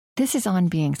This is On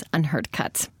Being's Unheard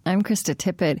Cuts. I'm Krista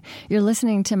Tippett. You're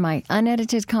listening to my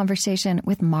unedited conversation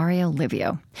with Mario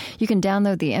Livio. You can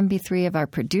download the MP3 of our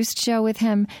produced show with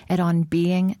him at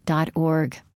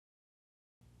onbeing.org.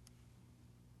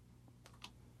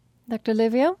 Dr.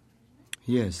 Livio?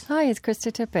 Yes. Hi, it's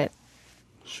Krista Tippett.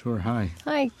 Sure, hi.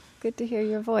 Hi, good to hear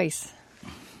your voice.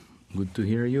 Good to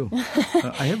hear you.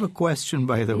 I have a question,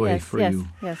 by the way, for you.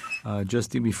 Yes.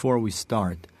 Just before we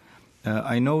start.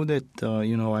 I know that,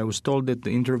 I was told that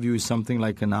the interview is something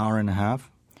like an hour and a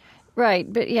half.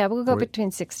 Right, but yeah, we'll go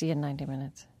between 60 and 90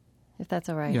 minutes, if that's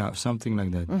all right. Yeah, something like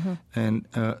that. Mm-hmm. And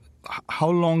how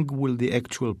long will the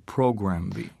actual program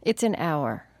be? It's an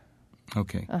hour.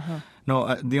 Okay. Uh-huh.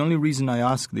 No, the only reason I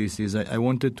ask this is I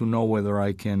wanted to know whether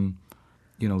I can,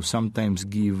 sometimes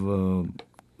give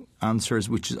answers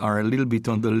which are a little bit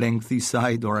on the lengthy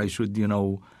side, or I should,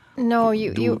 No,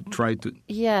 you try to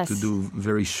yes. to do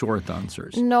very short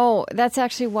answers. No, that's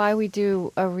actually why we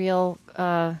do a real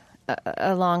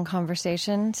a long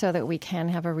conversation, so that we can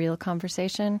have a real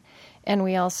conversation. And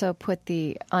we also put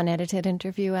the unedited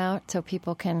interview out so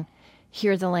people can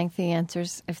hear the lengthy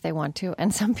answers if they want to,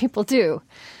 and some people do.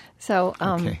 So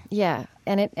okay. Yeah,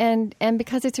 and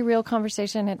because it's a real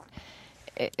conversation,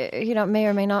 it may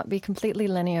or may not be completely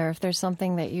linear. If there's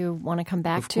something that you want to come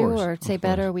back to or say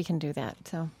better, we can do that.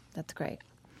 So that's great.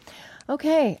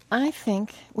 Okay, I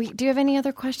think do you have any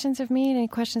other questions of me? Any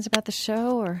questions about the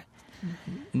show? Or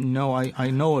No,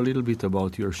 I know a little bit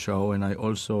about your show, and I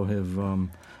also have,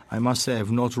 I must say, I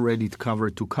have not read it cover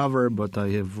to cover, but I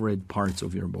have read parts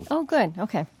of your book. Oh, good.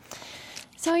 Okay.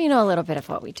 So you know a little bit of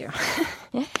what we do.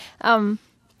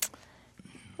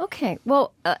 Okay.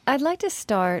 Well, I'd like to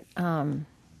start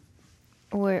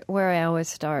where I always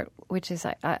start, which is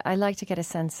I like to get a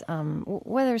sense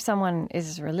whether someone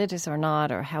is religious or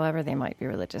not, or however they might be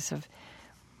religious, of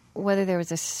whether there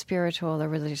was a spiritual or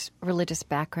religious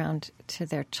background to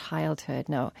their childhood.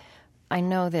 No, I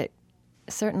know that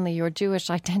certainly your Jewish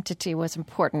identity was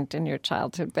important in your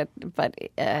childhood, but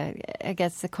I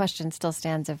guess the question still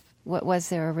stands of was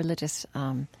there a religious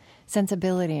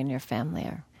sensibility in your family?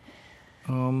 Or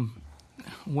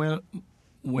well,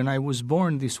 when I was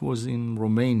born, this was in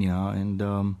Romania, and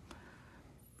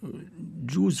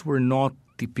Jews were not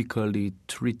typically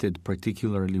treated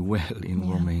particularly well in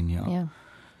Romania. Yeah.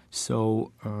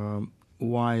 So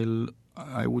while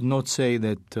I would not say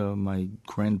that my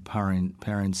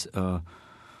grandparents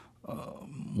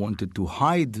wanted to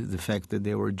hide the fact that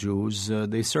they were Jews,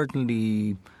 they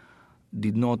certainly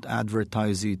did not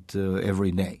advertise it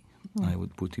every day. I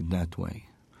would put it that way.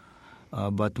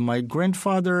 But my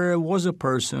grandfather was a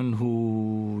person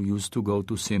who used to go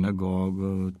to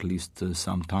synagogue at least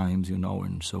sometimes,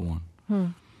 and so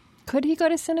on. Could he go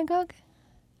to synagogue?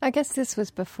 I guess this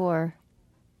was before.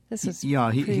 This was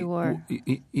pre-war.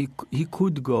 He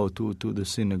could go to the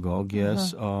synagogue,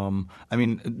 yes. I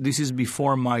mean, this is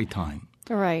before my time.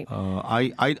 Right.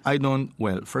 I don't,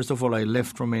 well, first of all, I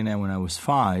left Romania when I was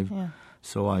 5. Yeah.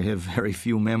 So I have very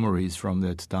few memories from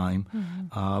that time.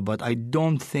 But I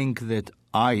don't think that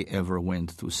I ever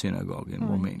went to synagogue in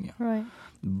Romania. Right.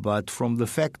 But from the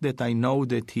fact that I know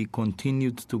that he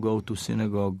continued to go to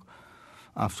synagogue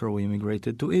after we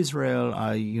immigrated to Israel,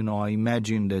 I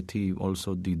imagine that he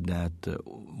also did that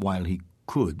while he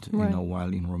could,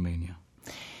 while in Romania.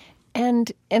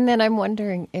 And then I'm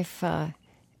wondering if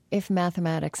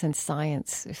mathematics and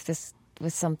science, if this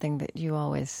was something that you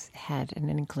always had an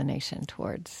inclination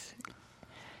towards.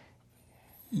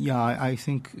 Yeah, I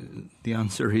think the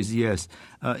answer is yes.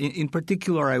 In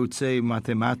particular, I would say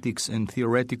mathematics and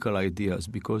theoretical ideas,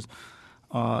 because,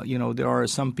 there are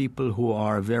some people who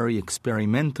are very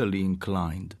experimentally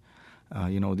inclined.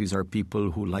 These are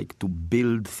people who like to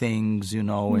build things,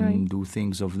 and do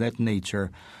things of that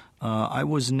nature. I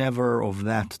was never of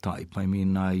that type. I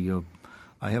mean,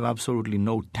 I have absolutely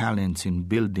no talents in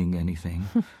building anything.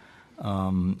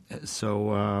 I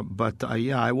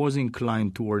was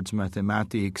inclined towards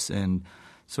mathematics and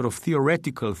sort of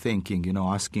theoretical thinking,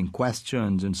 asking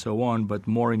questions and so on, but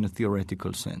more in a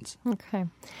theoretical sense. Okay.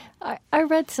 I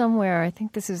read somewhere, I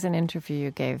think this is an interview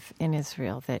you gave in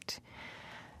Israel,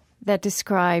 that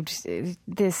described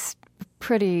this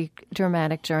pretty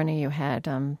dramatic journey you had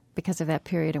because of that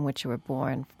period in which you were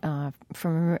born.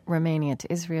 From Romania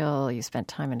to Israel, you spent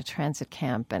time in a transit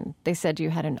camp, and they said you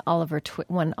had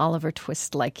one Oliver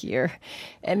Twist-like year.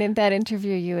 And in that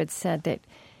interview, you had said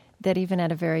that even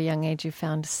at a very young age, you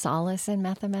found solace in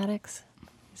mathematics.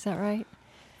 Is that right?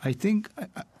 I think,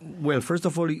 well, first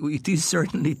of all, it is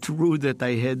certainly true that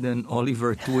I had an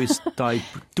Oliver Twist type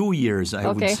 2 years, I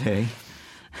would say.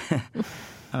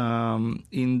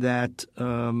 In that,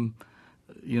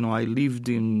 I lived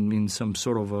in some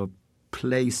sort of a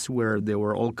place where there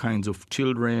were all kinds of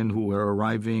children who were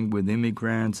arriving with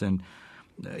immigrants, and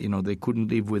they couldn't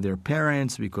live with their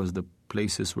parents because the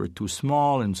places were too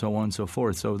small, and so on and so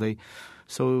forth. So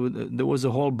there was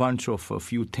a whole bunch of a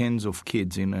few tens of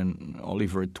kids in an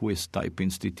Oliver Twist type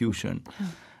institution.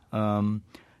 That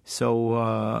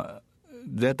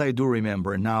I do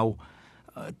remember. Now,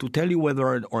 to tell you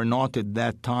whether or not at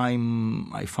that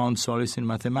time I found solace in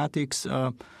mathematics,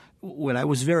 well, I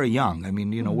was very young. I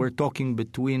mean, we're talking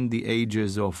between the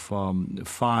ages of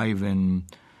 5 and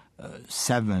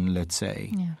 7, let's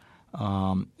say. Yeah.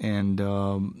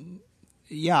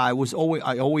 I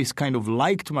always kind of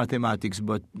liked mathematics,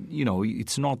 but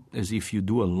it's not as if you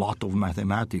do a lot of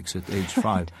mathematics at age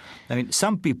 5. I mean,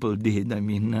 some people did. I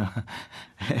mean,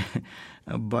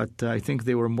 but I think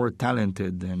they were more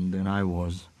talented than I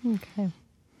was. Okay.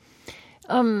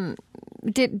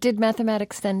 Did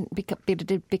mathematics then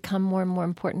become more and more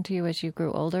important to you as you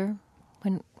grew older?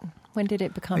 When did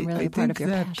it become really part of your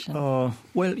passion?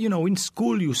 Well, in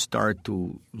school you start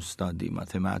to study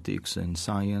mathematics and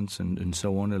science and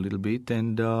so on a little bit.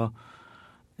 And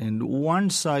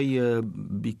once I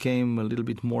became a little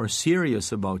bit more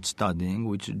serious about studying,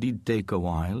 which did take a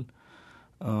while,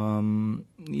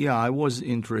 I was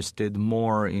interested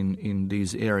more in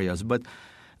these areas. But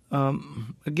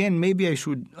again, maybe I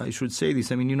should say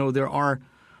this. I mean, there are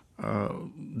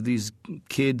these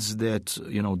kids that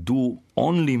do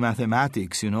only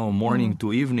mathematics, morning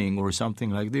to evening or something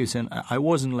like this, and I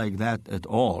wasn't like that at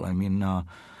all. I mean, I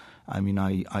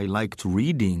liked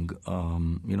reading.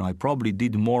 I probably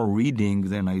did more reading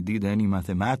than I did any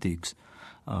mathematics.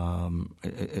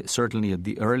 Certainly at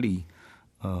the early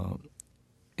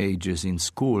ages in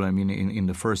school. I mean, in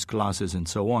the first classes and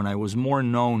so on, I was more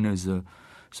known as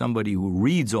somebody who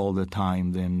reads all the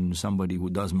time than somebody who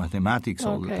does mathematics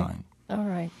all the time. All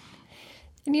right.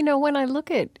 And when I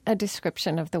look at a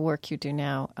description of the work you do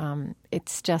now,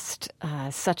 it's just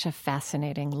such a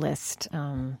fascinating list.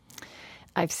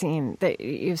 I've seen that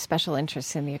you have special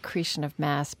interests in the accretion of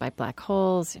mass by black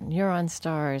holes, neutron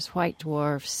stars, white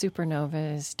dwarfs,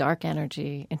 supernovas, dark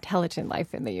energy, intelligent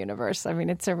life in the universe. I mean,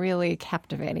 it's a really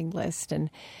captivating list. And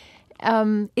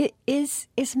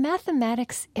is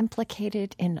mathematics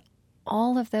implicated in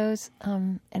all of those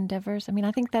endeavors? I mean,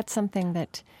 I think that's something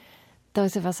that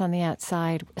those of us on the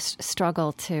outside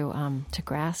struggle to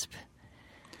grasp.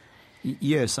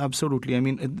 Yes, absolutely. I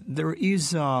mean, there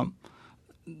is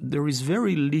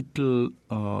very little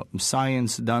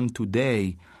science done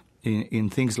today in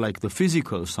things like the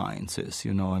physical sciences.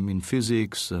 I mean,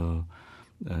 physics,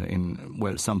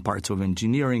 in some parts of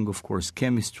engineering, of course,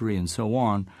 chemistry, and so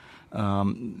on.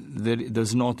 That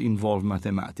does not involve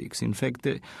mathematics. In fact,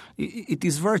 it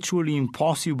is virtually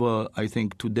impossible, I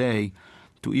think, today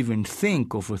to even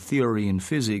think of a theory in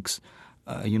physics,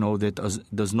 that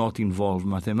does not involve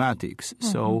mathematics.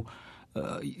 Mm-hmm. So,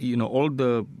 all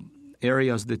the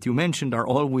areas that you mentioned are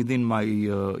all within my,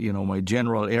 my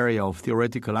general area of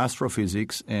theoretical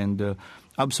astrophysics, and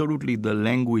absolutely the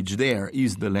language there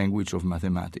is the language of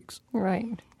mathematics.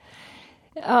 Right.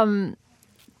 And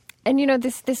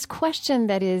this question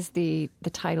that is the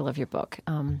title of your book,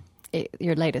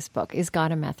 your latest book, Is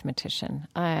God a Mathematician?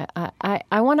 I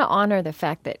want to honor the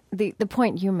fact that the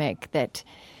point you make that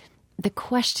the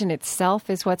question itself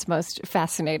is what's most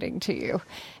fascinating to you,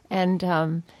 and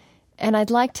I'd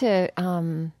like to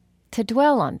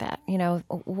dwell on that.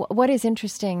 What is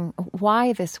interesting?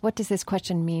 Why this? What does this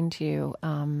question mean to you?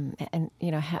 And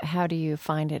how do you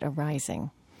find it arising?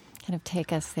 Kind of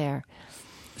take us there.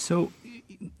 So,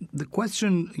 the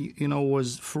question,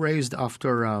 was phrased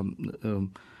after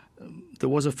there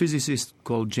was a physicist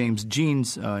called James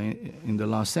Jeans in the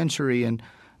last century, and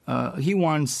he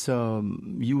once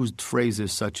used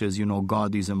phrases such as,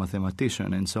 God is a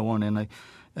mathematician and so on.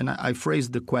 And I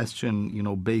phrased the question,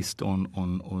 based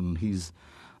on his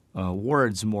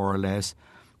words, more or less.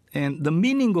 And the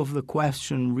meaning of the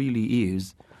question really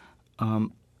is,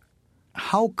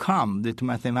 how come that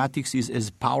mathematics is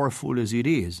as powerful as it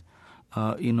is?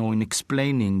 In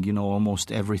explaining,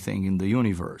 almost everything in the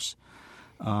universe.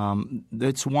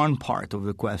 That's one part of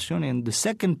the question. And the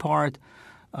second part,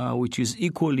 which is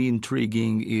equally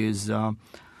intriguing, is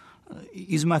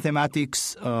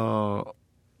mathematics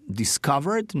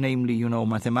discovered? Namely,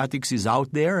 mathematics is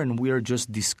out there and we are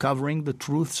just discovering the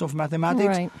truths of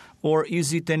mathematics? Right. Or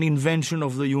is it an invention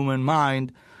of the human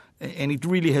mind and it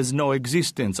really has no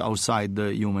existence outside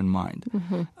the human mind?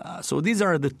 Mm-hmm. So these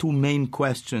are the two main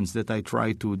questions that I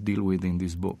try to deal with in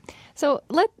this book. So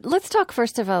let's talk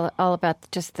first of all about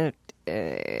just the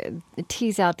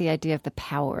tease out the idea of the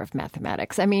power of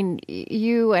mathematics. I mean,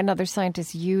 you and other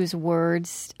scientists use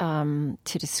words to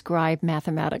describe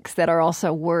mathematics that are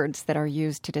also words that are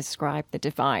used to describe the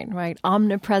divine, right?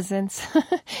 Omnipresence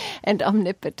and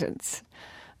omnipotence.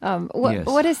 Yes.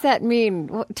 What does that mean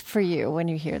for you when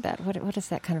you hear that? What does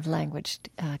that kind of language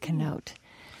connote?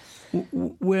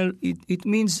 Well, it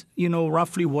means,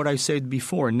 roughly what I said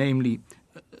before, namely,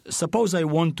 suppose I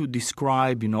want to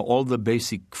describe, all the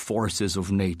basic forces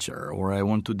of nature, or I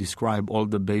want to describe all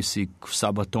the basic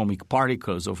subatomic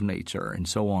particles of nature and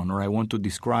so on, or I want to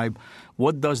describe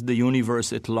what does the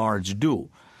universe at large do.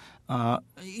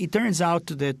 It turns out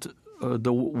that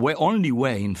the only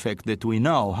way, in fact, that we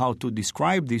know how to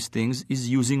describe these things is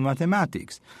using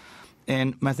mathematics.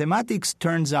 And mathematics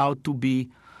turns out to be,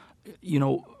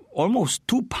 almost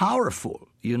too powerful,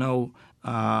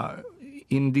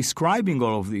 in describing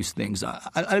all of these things.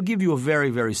 I'll give you a very,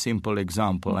 very simple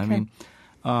example. Okay.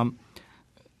 I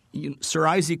mean, Sir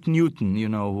Isaac Newton,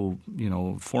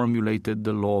 who formulated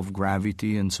the law of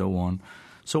gravity and so on.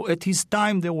 So at his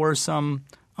time, there were some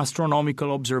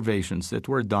astronomical observations that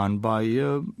were done by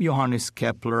Johannes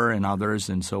Kepler and others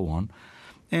and so on.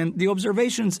 And the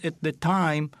observations at the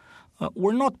time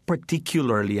were not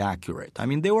particularly accurate. I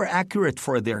mean, they were accurate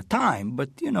for their time, but,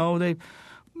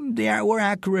 they were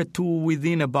accurate to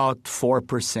within about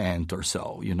 4% or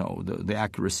so, the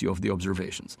accuracy of the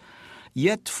observations.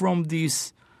 Yet from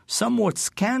these somewhat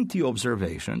scanty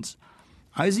observations,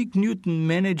 Isaac Newton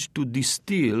managed to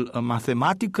distill a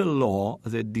mathematical law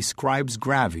that describes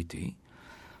gravity.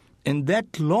 And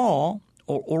that law,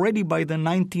 already by the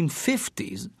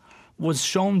 1950s, was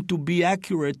shown to be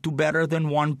accurate to better than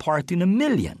 1 part in a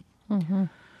million. Mm-hmm.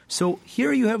 So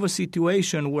here you have a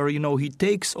situation where, he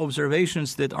takes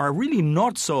observations that are really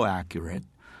not so accurate.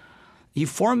 He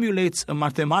formulates a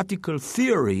mathematical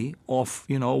theory of,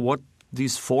 what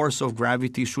this force of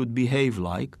gravity should behave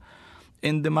like.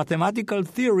 And the mathematical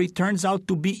theory turns out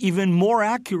to be even more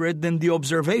accurate than the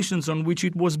observations on which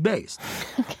it was based.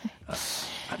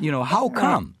 How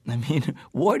come? I mean,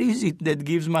 what is it that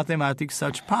gives mathematics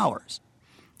such powers?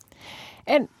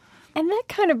 And that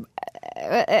kind of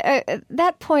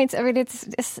that points. I mean,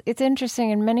 it's interesting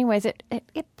in many ways.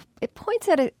 It points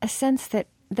at a sense that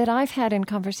I've had in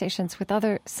conversations with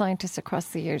other scientists across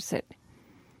the years. That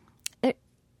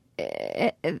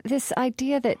this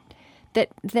idea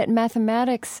that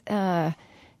mathematics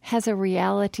has a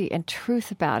reality and truth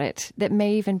about it that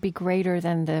may even be greater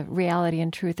than the reality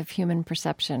and truth of human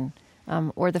perception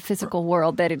or the physical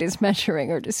world that it is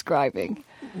measuring or describing.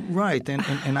 Right,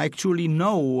 and I actually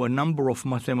know a number of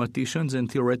mathematicians and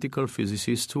theoretical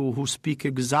physicists who speak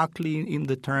exactly in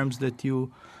the terms that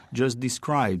you just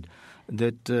described,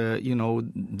 that,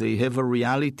 they have a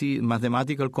reality,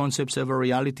 mathematical concepts have a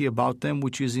reality about them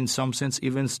which is in some sense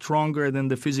even stronger than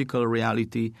the physical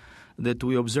reality that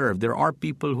we observe. There are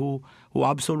people who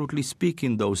absolutely speak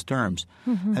in those terms.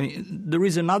 Mm-hmm. I mean, there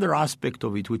is another aspect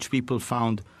of it which people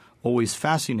found always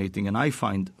fascinating, and I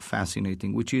find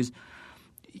fascinating, which is,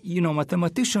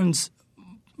 mathematicians,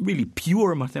 really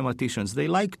pure mathematicians, they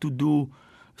like to do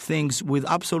things with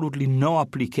absolutely no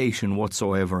application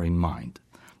whatsoever in mind.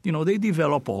 They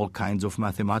develop all kinds of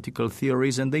mathematical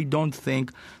theories, and they don't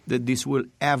think that this will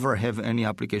ever have any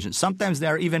application. Sometimes they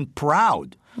are even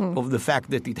proud of the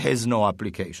fact that it has no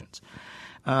applications.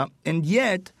 And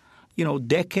yet,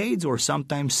 decades or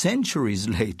sometimes centuries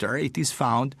later, it is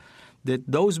found that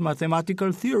those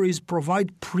mathematical theories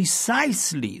provide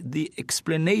precisely the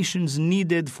explanations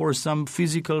needed for some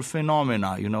physical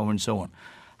phenomena, and so on.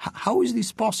 How is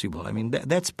this possible? I mean,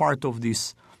 that's part of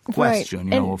this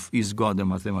question, right. Of is God a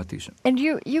mathematician? And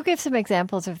you give some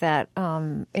examples of that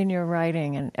in your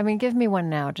writing. And I mean, give me one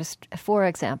now, just 4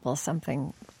 examples,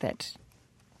 something that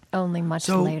only much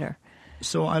later.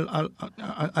 So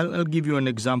I'll give you an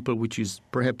example which is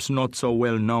perhaps not so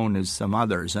well known as some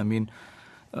others. I mean,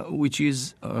 which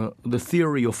is the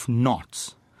theory of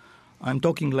knots. I'm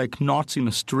talking like knots in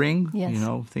a string,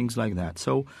 yes. Things like that.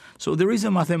 So there is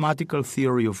a mathematical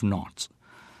theory of knots.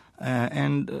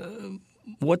 And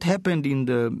what happened in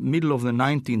the middle of the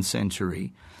 19th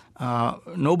century,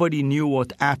 nobody knew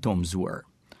what atoms were.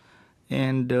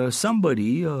 And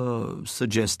somebody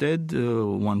suggested,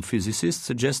 one physicist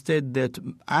suggested that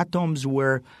atoms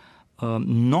were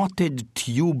knotted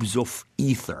tubes of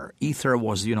ether. Ether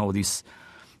was, this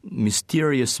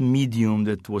mysterious medium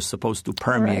that was supposed to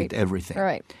permeate everything.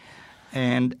 Right.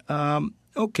 And,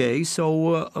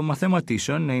 so a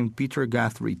mathematician named Peter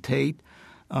Guthrie Tate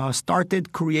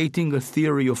started creating a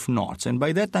theory of knots. And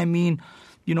by that I mean,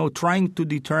 trying to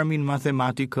determine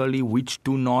mathematically which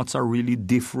two knots are really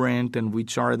different and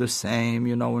which are the same,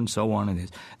 and so on.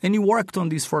 And he worked on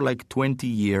this for like 20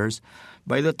 years.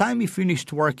 By the time he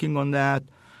finished working on that,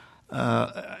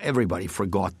 everybody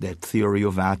forgot that theory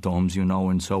of atoms,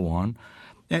 and so on.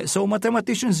 So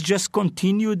mathematicians just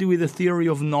continued with the theory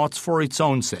of knots for its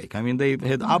own sake. I mean, they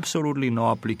had absolutely no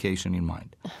application in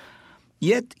mind.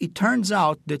 Yet it turns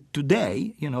out that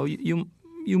today,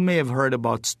 you may have heard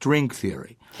about string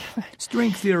theory.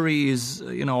 String theory is,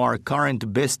 our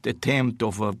current best attempt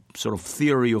of a sort of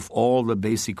theory of all the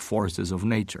basic forces of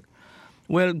nature.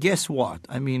 Well, guess what?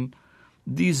 I mean,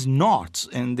 these knots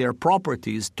and their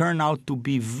properties turn out to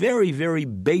be very, very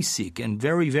basic and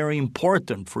very, very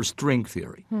important for string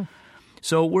theory.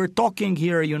 So we're talking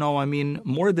here,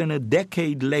 more than a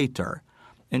decade later,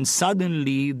 and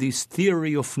suddenly this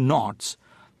theory of knots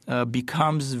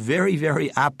becomes very,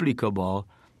 very applicable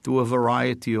to a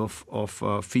variety of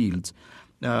fields.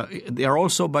 They are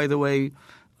also, by the way,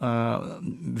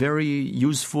 very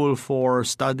useful for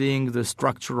studying the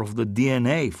structure of the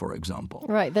DNA, for example.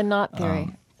 Right, the knot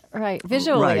theory. Right,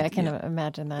 visually right, I can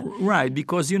imagine that. Right,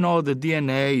 because, the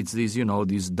DNA, it's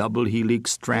these double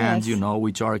helix strands, yes.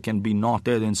 Which can be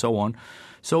knotted and so on.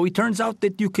 So it turns out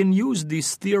that you can use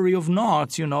this theory of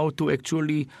knots, to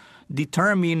actually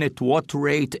determine at what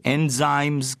rate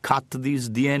enzymes cut this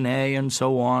DNA and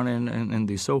so on and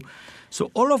this. So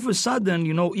all of a sudden,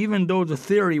 even though the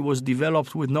theory was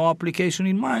developed with no application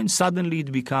in mind, suddenly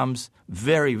it becomes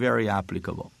very, very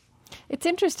applicable. It's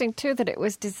interesting, too, that it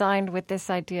was designed with this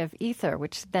idea of ether,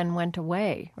 which then went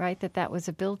away, right? That was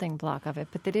a building block of it,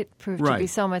 but that it proved to be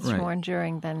so much more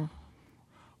enduring than...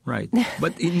 Right.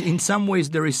 But in some ways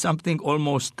there is something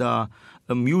almost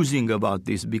amusing about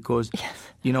this because,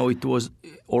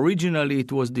 originally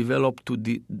it was developed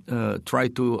to try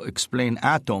to explain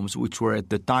atoms, which were at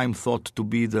the time thought to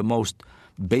be the most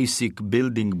basic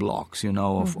building blocks,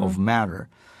 of matter.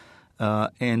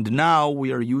 And now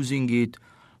we are using it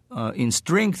in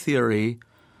string theory,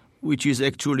 which is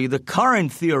actually the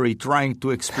current theory trying to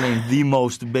explain the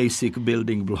most basic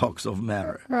building blocks of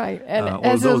matter. Right, and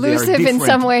as elusive in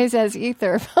some ways as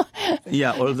ether.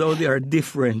 Yeah, although they are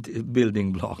different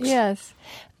building blocks. Yes.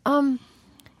 And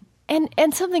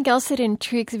something else that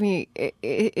intrigues me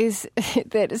is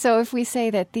that, so if we say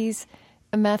that these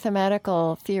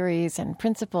mathematical theories and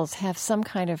principles have some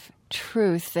kind of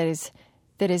truth that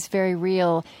is very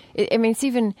real. It's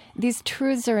even, these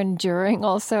truths are enduring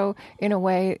also in a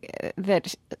way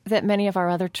that many of our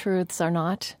other truths are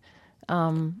not,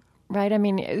 right? I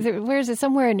mean, where is it?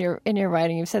 Somewhere in your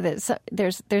writing, you've said that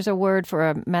there's a word for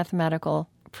a mathematical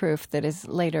proof that is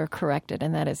later corrected,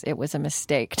 and that is it was a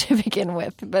mistake to begin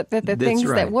with. But that the things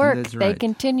that work, they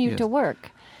continue to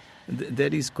work.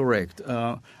 That is correct.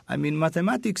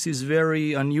 Mathematics is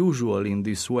very unusual in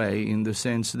this way, in the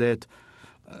sense that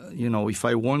if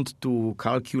I want to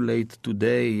calculate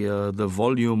today the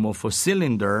volume of a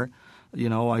cylinder,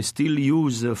 I still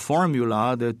use a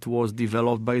formula that was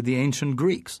developed by the ancient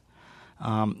Greeks.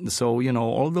 So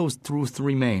all those truths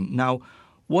remain. Now,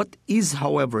 what is,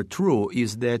 however, true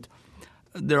is that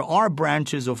there are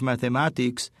branches of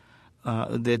mathematics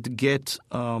that get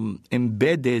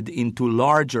embedded into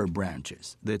larger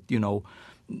branches that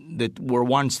were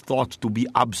once thought to be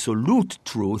absolute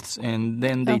truths, and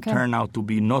then they turn out to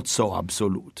be not so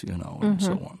absolute, and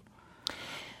so on.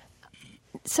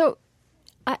 So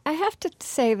I have to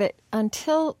say that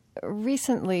until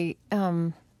recently,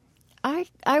 I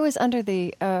was under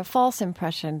the false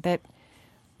impression that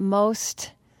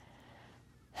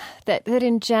that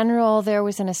in general there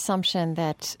was an assumption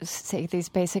that, say, these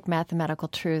basic mathematical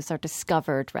truths are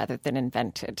discovered rather than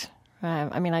invented.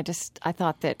 I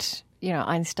thought that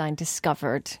Einstein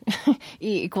discovered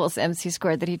E equals mc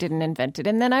squared, that he didn't invent it.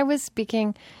 And then I was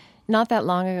speaking not that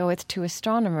long ago with two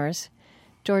astronomers,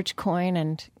 George Coyne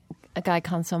and a guy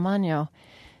Consomagno,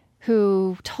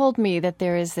 who told me that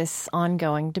there is this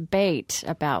ongoing debate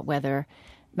about whether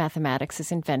mathematics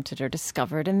is invented or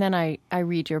discovered. And then I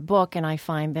read your book and I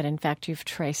find that, in fact, you've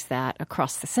traced that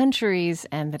across the centuries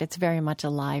and that it's very much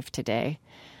alive today.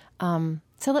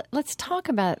 So let's talk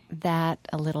about that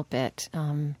a little bit.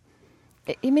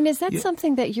 Is that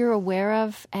something that you're aware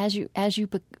of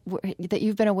that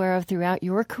you've been aware of throughout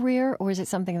your career, or is it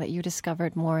something that you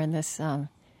discovered more in this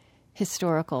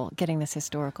getting this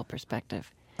historical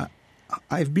perspective?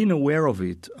 I've been aware of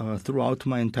it throughout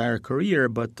my entire career,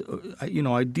 but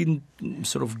I didn't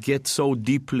sort of get so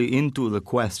deeply into the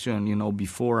question,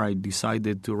 before I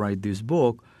decided to write this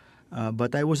book.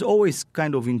 But I was always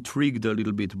kind of intrigued a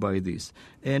little bit by this.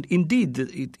 And indeed,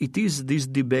 this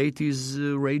debate is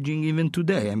raging even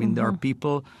today. There are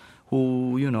people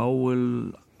who,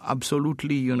 will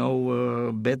absolutely,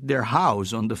 bet their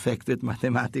house on the fact that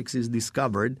mathematics is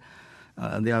discovered.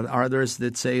 There are others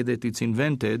that say that it's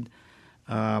invented.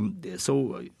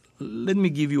 So let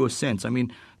me give you a sense. I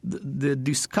mean, the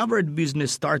discovered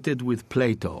business started with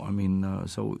Plato. I mean,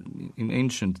 so in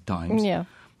ancient times. Yeah.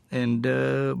 And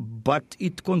but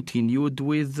it continued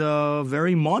with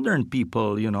very modern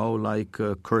people, like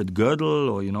Kurt Gödel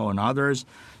or, and others,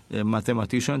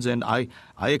 mathematicians. And I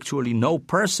actually know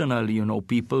personally,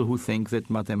 people who think that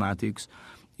mathematics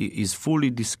is fully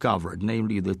discovered.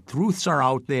 Namely, the truths are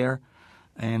out there,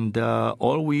 and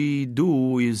all we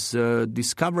do is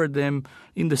discover them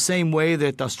in the same way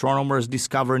that astronomers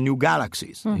discover new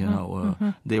galaxies.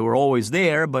 They were always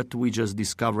there, but we just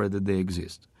discovered that they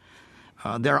exist.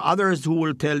 There are others who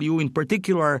will tell you, in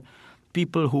particular,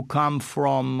 people who come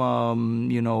from,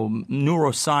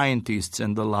 neuroscientists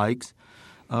and the likes,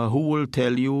 who will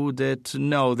tell you that,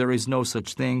 no, there is no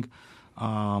such thing.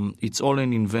 It's all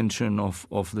an invention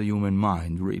of the human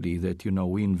mind, really, that,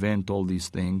 we invent all these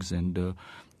things, and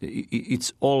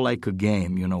it's all like a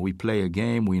game. We play a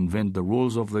game, we invent the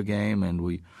rules of the game, and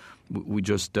we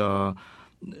just...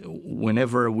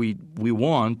 whenever we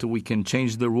want, we can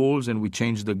change the rules and we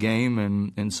change the game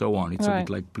and so on. It's a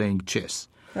bit like playing chess.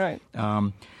 Right.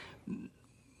 The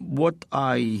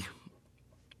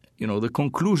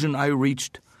conclusion I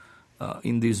reached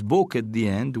in this book at the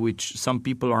end, which some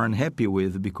people are unhappy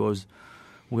with because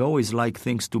we always like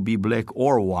things to be black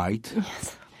or white.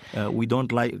 Yes. We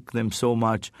don't like them so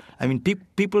much. I mean,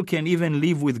 people can even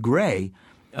live with gray,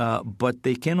 but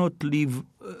they cannot live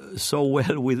so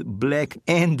well with black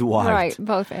and white. Right,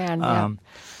 both and,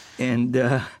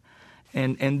 yeah.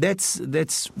 And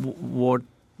that's what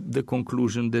the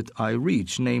conclusion that I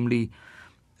reach, namely,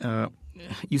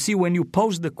 you see, when you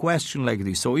pose the question like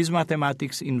this, so is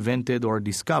mathematics invented or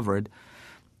discovered,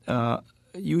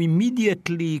 you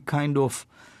immediately kind of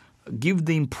give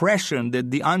the impression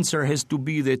that the answer has to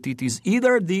be that it is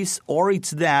either this or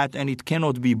it's that, and it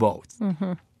cannot be both.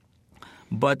 Mm-hmm.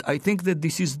 But I think that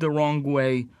this is the wrong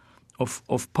way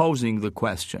of posing the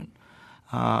question,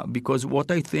 because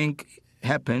what I think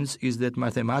happens is that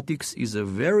mathematics is a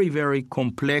very, very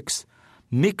complex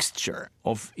mixture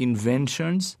of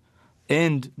inventions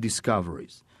and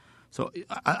discoveries. So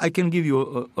I can give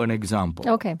you an example.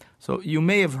 Okay. So you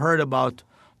may have heard about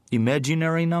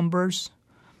imaginary numbers.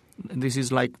 This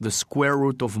is like the square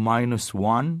root of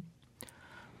 -1.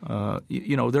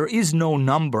 There is no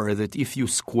number that if you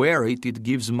square it, it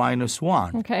gives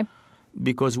 -1. Okay.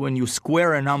 Because when you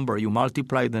square a number, you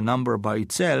multiply the number by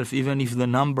itself. Even if the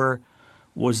number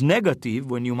was negative,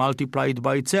 when you multiply it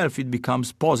by itself, it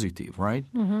becomes positive, right?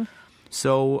 Mm-hmm.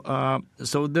 So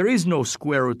there is no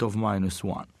square root of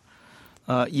 -1.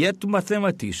 Yet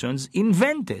mathematicians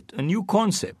invented a new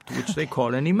concept, which they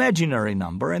call an imaginary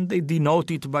number, and they denote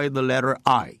it by the letter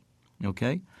I.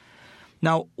 Okay?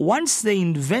 Now, once they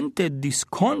invented this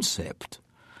concept,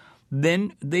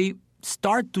 then they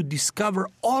start to discover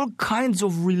all kinds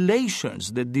of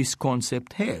relations that this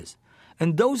concept has.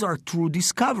 And those are true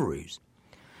discoveries.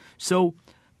 So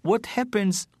what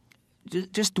happens,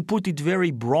 just to put it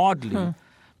very broadly,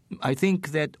 I think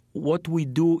that what we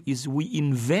do is we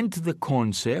invent the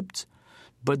concepts,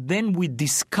 but then we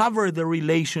discover the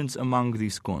relations among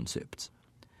these concepts.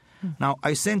 Now,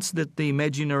 I sense that the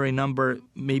imaginary number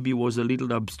maybe was a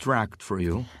little abstract for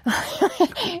you.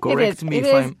 Correct me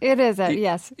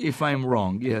if I'm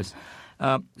wrong. Yes.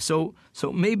 So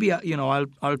maybe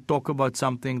I'll talk about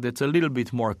something that's a little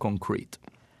bit more concrete.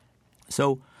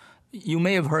 So you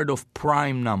may have heard of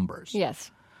prime numbers.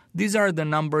 Yes. These are the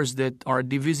numbers that are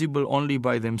divisible only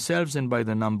by themselves and by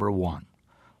the number 1,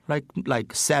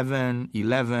 like 7,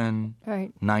 11,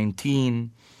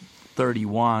 19,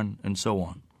 31, and so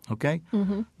on. Okay?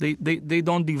 Mm-hmm. They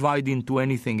don't divide into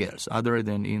anything else other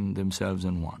than in themselves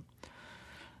and 1.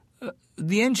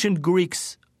 The ancient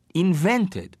Greeks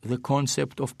invented the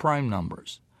concept of prime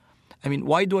numbers. I mean,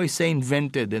 why do I say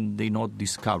invented and they not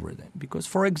discovered them? Because,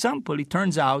 for example, it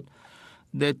turns out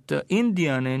that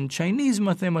Indian and Chinese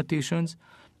mathematicians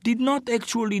did not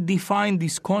actually define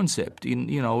this concept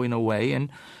in a way, and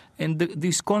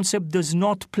this concept does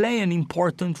not play an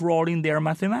important role in their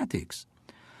mathematics.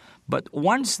 But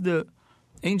once the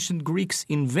ancient Greeks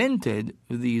invented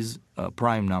these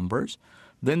prime numbers,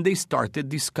 then they started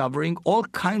discovering all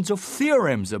kinds of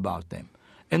theorems about them.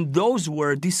 And those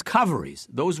were discoveries.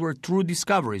 Those were true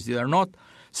discoveries. They are not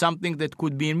something that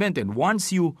could be invented.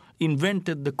 Once you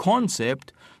invented the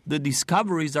concept, the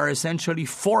discoveries are essentially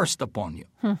forced upon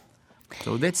you.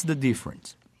 So that's the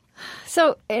difference.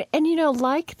 So, and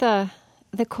like the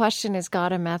the question, is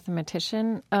God a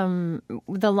mathematician?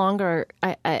 The longer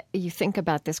you think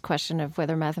about this question of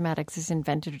whether mathematics is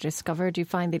invented or discovered, you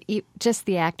find that just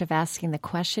the act of asking the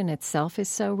question itself is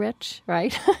so rich,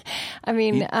 right? I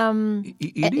mean,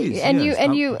 it is, and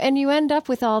yes. you end up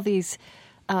with all these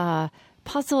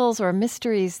puzzles or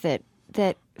mysteries that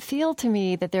feel to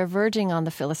me that they're verging on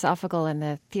the philosophical and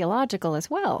the theological as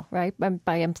well, right?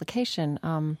 By implication,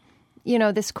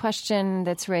 this question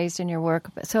that's raised in your work.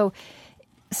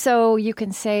 So you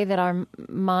can say that our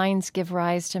minds give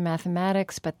rise to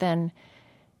mathematics, but then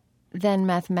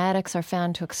mathematics are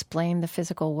found to explain the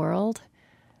physical world.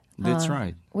 That's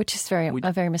right. Which is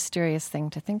a very mysterious thing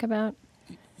to think about.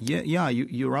 Yeah,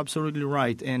 you're absolutely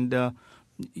right. And,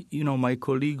 my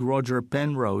colleague Roger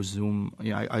Penrose, whom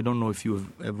I don't know if you've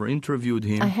ever interviewed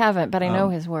him. I haven't, but I know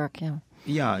his work, yeah.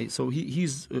 Yeah, so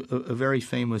he's a very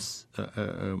famous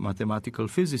mathematical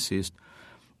physicist.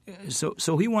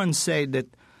 So he once said that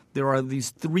there are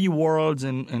these three worlds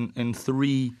and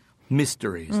three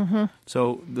mysteries. Mm-hmm.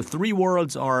 So the three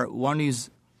worlds are, one is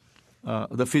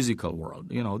the physical world.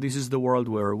 This is the world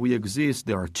where we exist.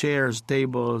 There are chairs,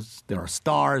 tables, there are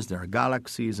stars, there are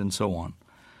galaxies, and so on.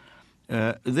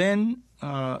 Then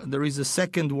there is a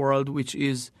second world, which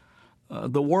is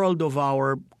the world of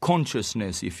our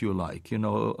consciousness, if you like,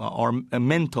 a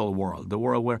mental world, the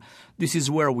world where this is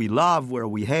where we love, where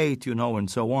we hate, and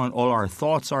so on. All our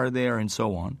thoughts are there and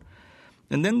so on.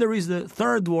 And then there is the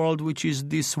third world, which is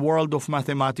this world of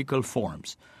mathematical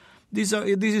forms. This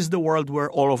is the world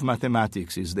where all of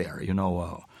mathematics is there,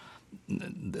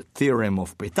 the theorem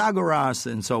of Pythagoras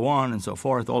and so on and so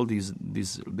forth, all these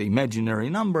the imaginary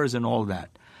numbers and all that.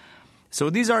 So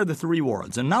these are the three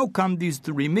worlds. And now come these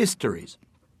three mysteries.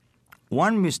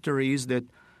 One mystery is that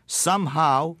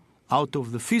somehow out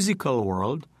of the physical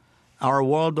world, our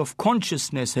world of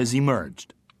consciousness has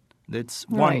emerged. That's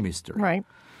one mystery. Right.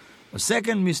 A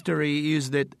second mystery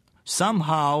is that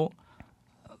somehow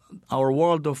our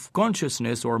world of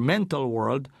consciousness or mental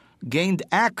world gained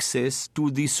access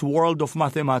to this world of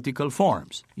mathematical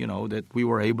forms, that we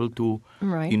were able to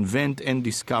invent and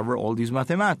discover all these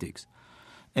mathematics.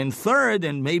 And third,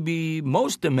 and maybe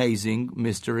most amazing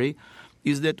mystery,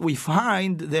 is that we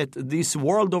find that this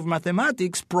world of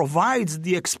mathematics provides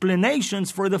the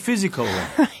explanations for the physical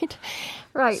world.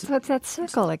 Right. So it's that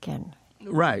circle again.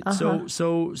 Right. Uh-huh.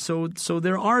 So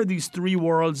there are these three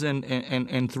worlds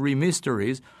and three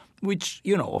mysteries, which,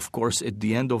 of course, at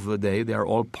the end of the day, they're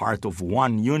all part of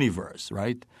one universe,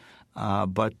 right?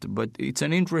 But it's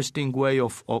an interesting way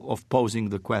of posing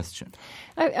the question.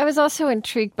 I was also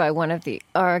intrigued by one of the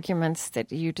arguments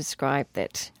that you described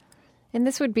and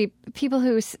this would be people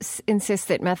who insist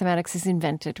that mathematics is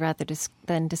invented rather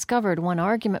than discovered. One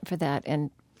argument for that, and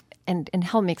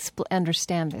help me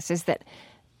understand this, is that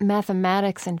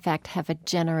mathematics, in fact, have a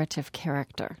generative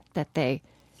character, that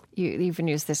you even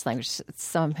use this language.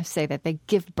 Some say that they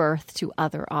give birth to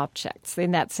other objects.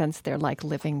 In that sense, they're like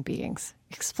living beings.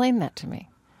 Explain that to me.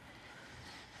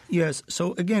 Yes.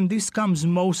 So again, this comes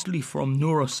mostly from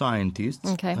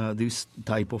neuroscientists, this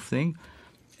type of thing.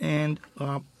 And,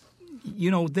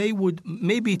 they would –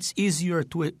 maybe it's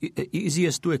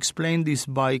easiest to explain this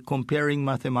by comparing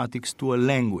mathematics to a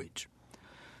language.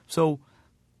 So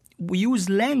we use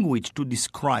language to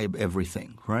describe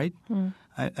everything, right? Mm.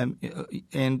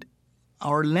 And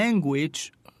our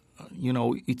language,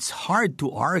 it's hard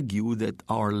to argue that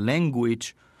our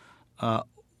language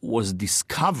was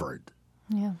discovered.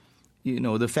 Yeah.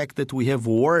 The fact that we have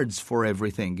words for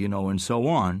everything, and so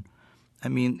on. I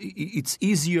mean, it's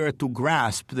easier to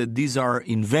grasp that these are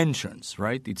inventions,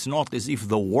 right? It's not as if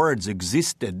the words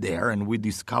existed there and we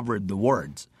discovered the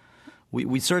words.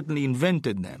 We certainly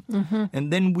invented them. Mm-hmm.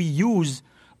 And then we use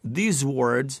these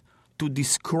words to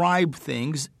describe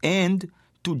things and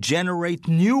to generate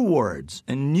new words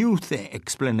and new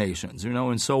explanations,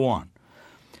 and so on.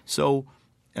 So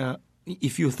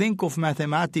if you think of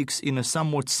mathematics in a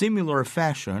somewhat similar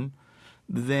fashion,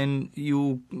 then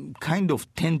you kind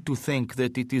of tend to think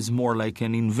that it is more like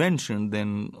an invention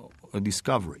than a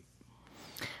discovery.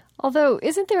 Although,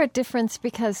 isn't there a difference?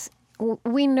 Because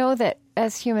we know that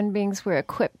as human beings we're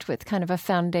equipped with kind of a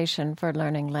foundation for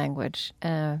learning language.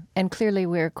 And clearly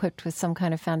we're equipped with some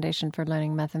kind of foundation for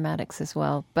learning mathematics as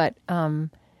well. But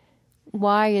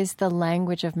why is the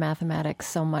language of mathematics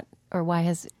so much, or why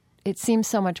has it seems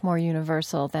so much more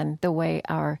universal than the way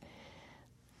our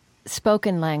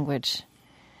spoken language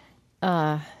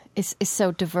is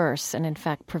so diverse and, in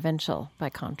fact, provincial by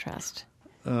contrast?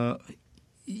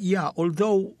 Yeah,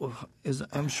 although, as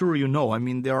I'm sure you know, I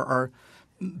mean, there are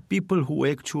people who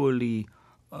actually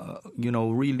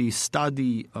really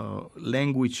study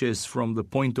languages from the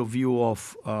point of view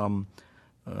of how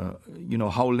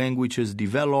languages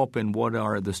develop and what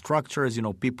are the structures.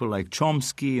 People like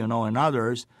Chomsky, and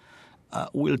others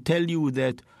will tell you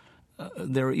that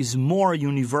there is more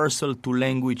universal to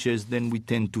languages than we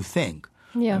tend to think.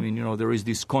 Yeah. I mean, there is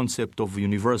this concept of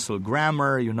universal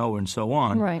grammar, and so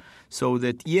on. Right. So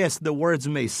that, yes, the words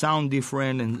may sound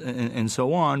different and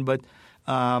so on, but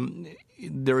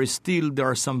there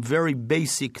are some very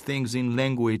basic things in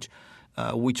language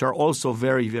which are also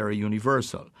very, very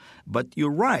universal. But you're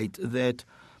right that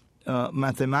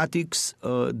mathematics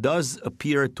does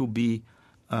appear to be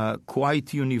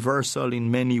quite universal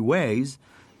in many ways.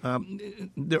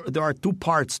 There are two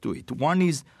parts to it. One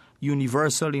is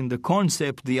universal in the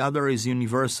concept. The other is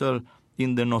universal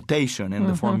in the notation and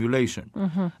the formulation.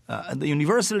 The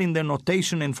universal in the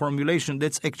notation and formulation,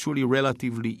 that's actually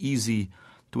relatively easy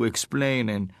to explain.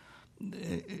 And,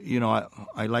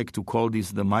 I like to call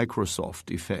this the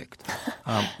Microsoft effect,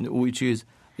 which is,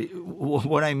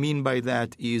 what I mean by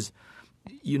that is,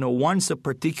 once a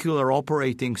particular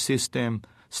operating system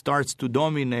starts to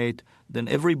dominate, then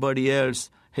everybody else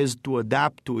has to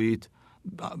adapt to it,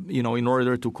 in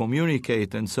order to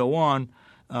communicate and so on.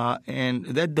 And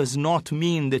that does not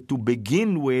mean that to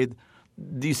begin with,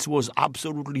 this was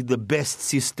absolutely the best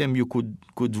system you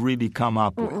could really come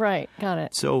up with. Right, got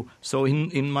it. So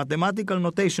in mathematical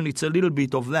notation, it's a little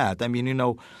bit of that. I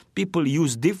mean, people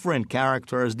use different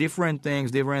characters, different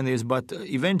things, but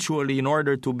eventually, in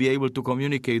order to be able to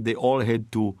communicate, they all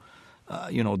had to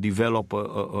develop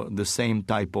the same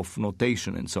type of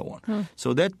notation and so on.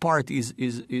 So that part is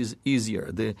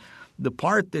easier. The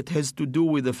part that has to do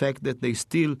with the fact that they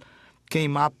still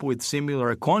came up with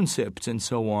similar concepts and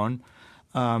so on,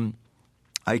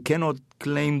 I cannot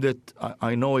claim that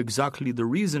I know exactly the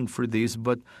reason for this,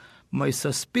 but my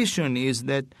suspicion is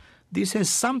that this has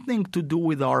something to do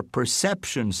with our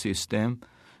perception system,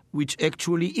 which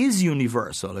actually is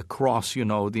universal across,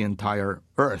 the entire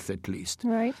Earth at least.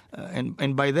 Right.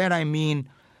 And by that I mean,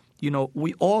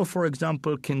 we all, for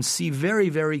example, can see very,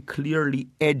 very clearly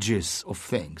edges of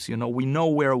things. We know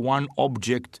where one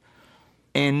object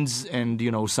ends and,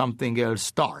 something else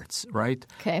starts, right?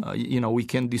 Okay. We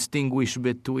can distinguish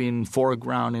between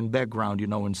foreground and background,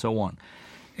 and so on.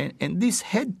 And this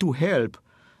had to help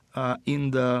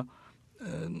in the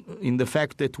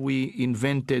fact that we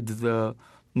invented the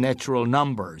natural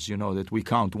numbers, that we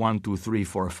count 1, 2, 3,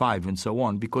 4, 5, and so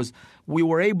on, because we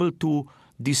were able to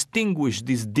distinguish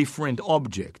these different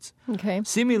objects. Okay.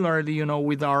 Similarly,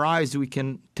 with our eyes, we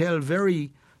can tell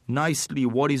very nicely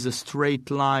what is a straight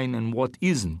line and what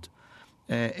isn't.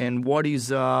 And what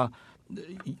is,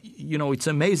 it's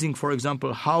amazing, for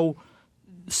example, how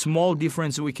small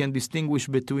difference we can distinguish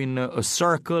between a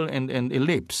circle and an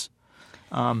ellipse.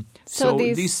 So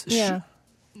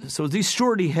this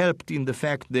surely helped in the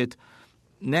fact that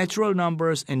natural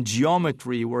numbers and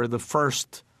geometry were the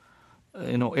first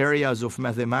areas of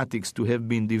mathematics to have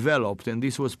been developed, and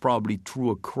this was probably true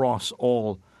across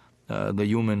all the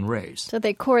human race. So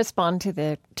they correspond to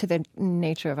the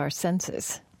nature of our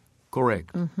senses.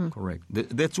 Correct. Correct.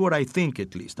 That's what I think,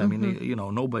 at least. I mean,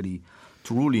 nobody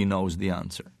truly knows the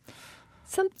answer.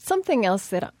 Something else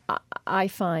that I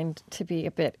find to be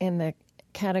a bit in the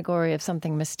category of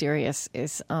something mysterious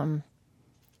is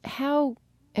how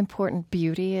important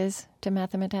beauty is to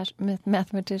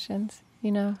mathematicians.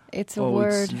 It's a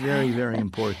word. It's very, very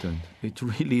important. It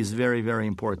really is very, very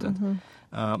important.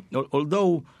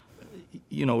 Although,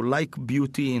 like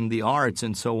beauty in the arts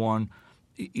and so on,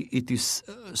 it is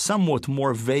somewhat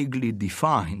more vaguely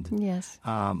defined. Yes.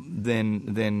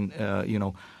 Than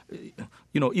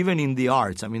even in the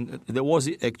arts. I mean, there was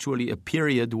actually a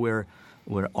period where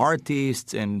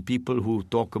artists and people who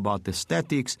talk about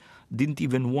aesthetics didn't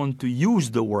even want to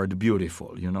use the word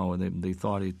beautiful. They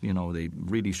thought it. They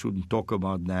really shouldn't talk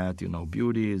about that.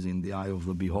 Beauty is in the eye of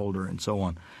the beholder and so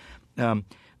on.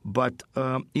 But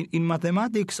in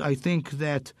mathematics, I think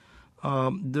that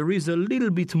there is a little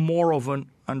bit more of an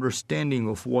understanding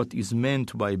of what is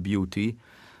meant by beauty.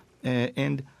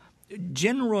 And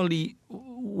generally,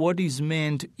 what is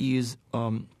meant is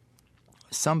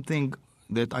something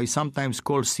that I sometimes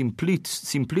call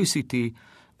simplicity,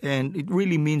 and it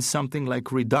really means something like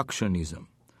reductionism,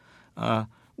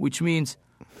 which means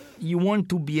you want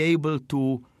to be able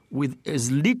to, with as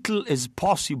little as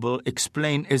possible,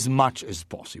 explain as much as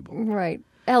possible. Right.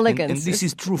 Elegance. And this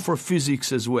is true for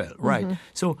physics as well, right?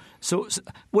 So,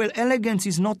 elegance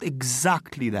is not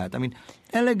exactly that. I mean,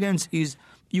 elegance is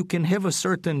you can have a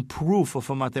certain proof of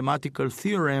a mathematical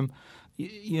theorem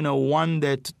one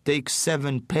that takes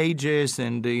 7 pages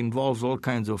and involves all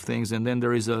kinds of things, and then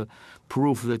there is a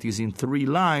proof that is in 3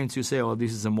 lines, you say, oh,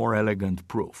 this is a more elegant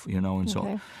proof, and so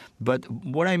on. But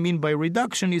what I mean by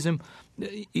reductionism,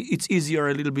 it's easier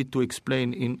a little bit to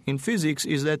explain in physics,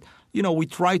 is that, we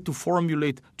try to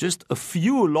formulate just a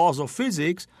few laws of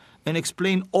physics and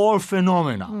explain all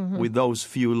phenomena with those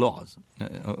few laws,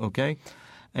 okay?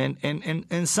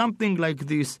 And something like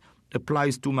this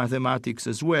applies to mathematics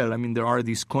as well. I mean, there are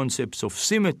these concepts of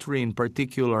symmetry in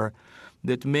particular,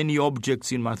 that many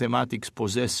objects in mathematics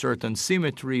possess certain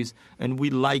symmetries, and we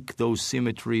like those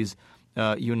symmetries,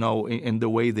 in the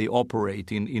way they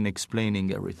operate in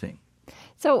explaining everything.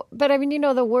 So, but I mean,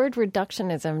 the word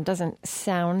reductionism doesn't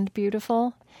sound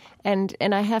beautiful. And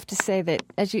I have to say that,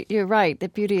 as you're right,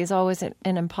 that beauty is always an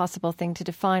impossible thing to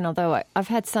define, although I've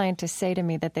had scientists say to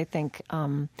me that they think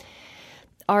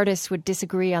artists would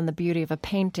disagree on the beauty of a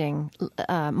painting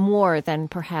more than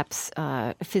perhaps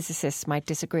physicists might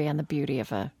disagree on the beauty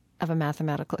of a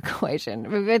mathematical equation.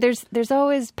 There's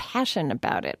always passion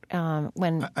about it.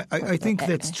 When I think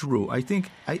that's true. I think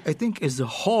as a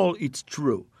whole it's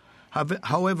true.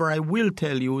 However, I will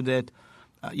tell you that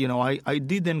I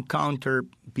did encounter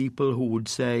people who would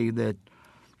say that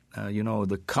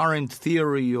the current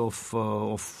theory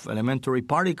of elementary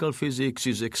particle physics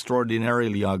is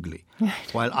extraordinarily ugly,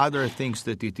 while other thinks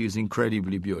that it is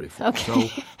incredibly beautiful.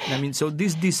 Okay. So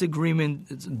these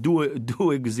disagreements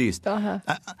do exist. Uh-huh.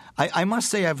 I must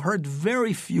say I've heard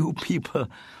very few people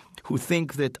who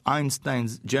think that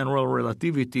Einstein's general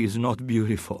relativity is not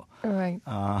beautiful. Right.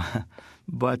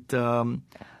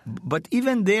 But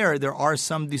even there are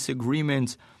some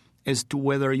disagreements as to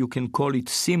whether you can call it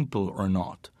simple or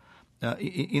not.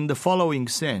 In the following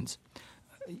sense,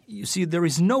 you see, there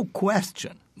is no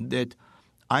question that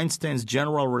Einstein's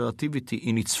general relativity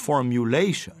in its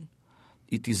formulation,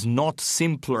 it is not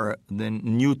simpler than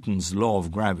Newton's law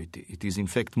of gravity. It is, in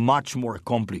fact, much more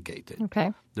complicated.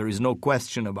 Okay. There is no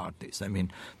question about this. I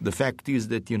mean, the fact is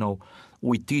that,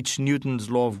 we teach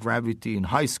Newton's law of gravity in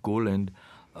high school, and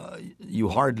you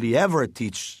hardly ever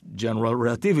teach general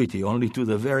relativity, only to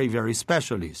the very, very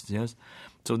specialists, yes?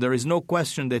 So there is no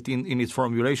question that in its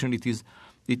formulation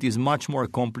it is much more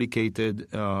complicated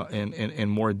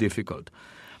and more difficult.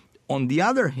 On the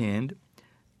other hand,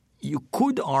 you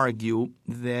could argue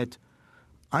that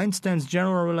Einstein's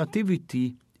general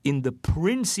relativity, in the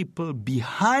principle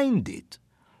behind it,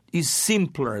 is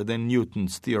simpler than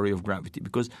Newton's theory of gravity,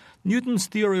 because Newton's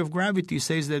theory of gravity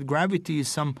says that gravity is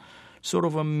some sort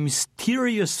of a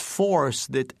mysterious force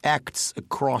that acts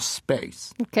across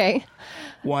space. Okay.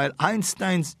 While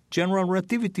Einstein's general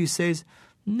relativity says,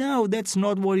 no, that's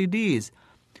not what it is.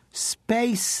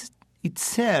 Space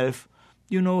itself,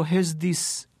 has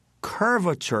this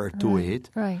curvature to it.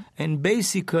 Right. And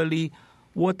basically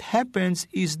what happens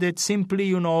is that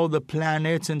simply, the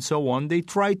planets and so on, they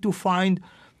try to find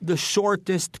the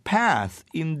shortest path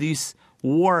in this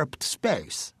warped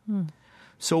space.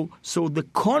 So the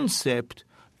concept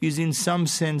is in some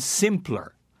sense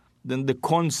simpler than the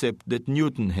concept that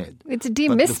Newton had. It's demystified in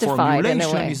a way. But the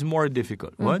formulation is more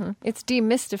difficult. Mm-hmm. What? It's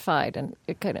demystified in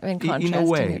contrast in a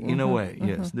way, to Newton. In a way,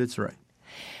 yes, that's right.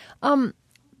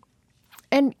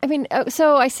 And I mean,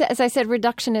 so as I said,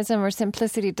 reductionism or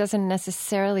simplicity doesn't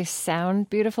necessarily sound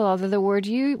beautiful, although the word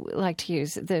you like to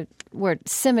use, the word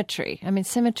symmetry. I mean,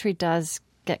 symmetry does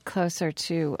get closer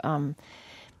to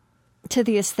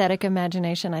the aesthetic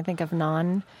imagination, I think, of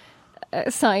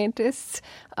non-scientists.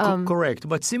 Correct,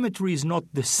 but symmetry is not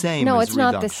the same as it's reductionism.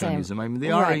 Not the same. I mean,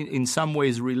 they are in some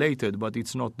ways related, but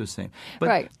it's not the same.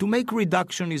 But to make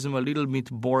reductionism a little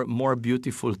bit more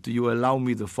beautiful to you, allow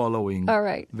me the following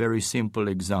very simple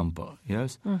example.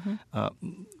 Yes? Mm-hmm.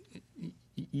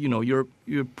 Your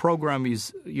program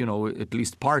is, at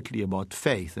least partly about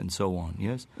faith and so on,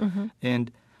 yes? Mm-hmm.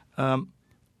 And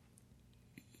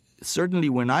certainly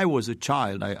when I was a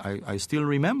child, I still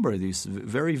remember this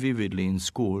very vividly in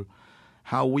school,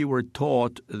 how we were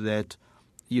taught that,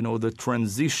 the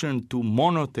transition to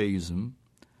monotheism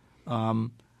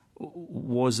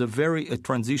was a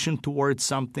transition towards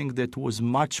something that was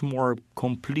much more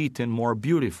complete and more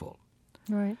beautiful.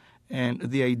 Right.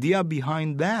 And the idea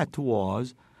behind that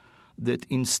was that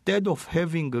instead of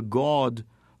having a God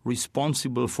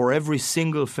responsible for every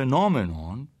single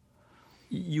phenomenon,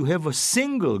 you have a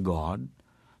single God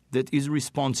that is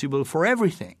responsible for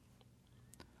everything.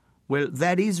 Well,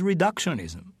 that is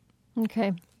reductionism.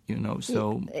 Okay.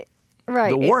 So right.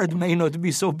 The word may not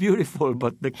be so beautiful,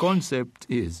 but the concept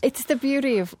is. It's the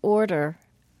beauty of order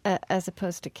as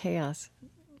opposed to chaos,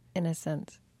 in a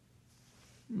sense.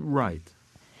 Right.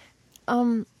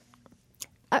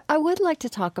 I would like to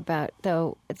talk about,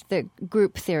 though, the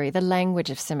group theory, the language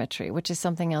of symmetry, which is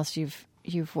something else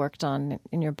you've worked on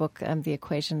in your book, The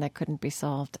Equation That Couldn't Be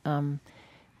Solved,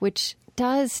 which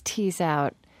does tease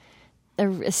out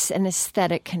an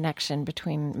aesthetic connection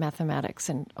between mathematics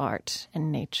and art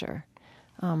and nature.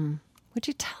 Would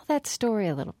you tell that story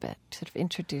a little bit, sort of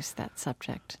introduce that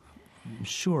subject?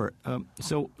 Sure.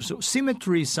 So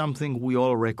symmetry is something we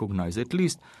all recognize. At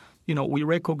least, we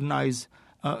recognize.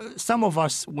 Some of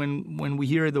us, when we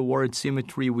hear the word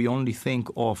symmetry, we only think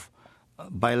of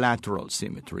bilateral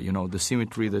symmetry. The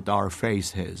symmetry that our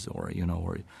face has, or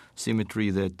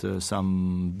symmetry that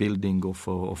some building of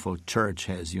a church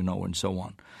has, and so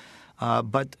on.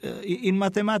 But in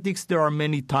mathematics, there are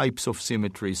many types of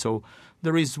symmetry. So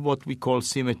there is what we call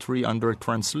symmetry under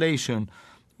translation,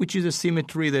 which is a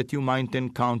symmetry that you might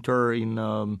encounter in,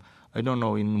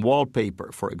 in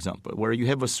wallpaper, for example, where you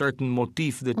have a certain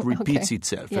motif that repeats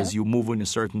itself as you move in a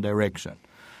certain direction.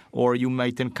 Or you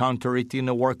might encounter it in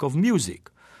a work of music,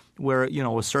 where,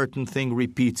 a certain thing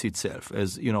repeats itself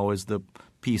as the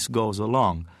piece goes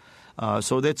along.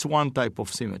 So that's one type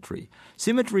of symmetry.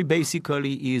 Symmetry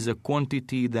basically is a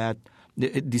quantity that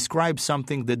describes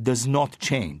something that does not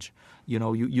change.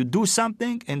 You do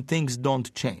something and things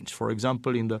don't change. For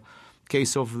example, in the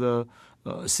case of the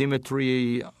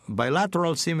symmetry,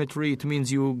 bilateral symmetry, it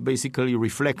means you basically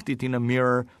reflect it in a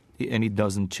mirror and it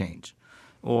doesn't change.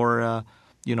 Or,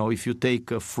 if you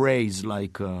take a phrase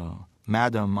like,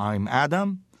 Madam, I'm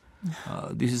Adam,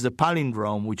 this is a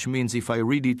palindrome, which means if I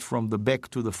read it from the back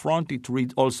to the front, it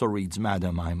also reads,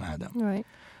 Madam, I'm Adam. Right.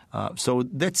 So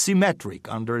that's symmetric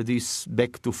under this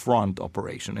back-to-front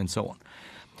operation and so on.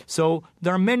 So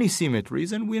there are many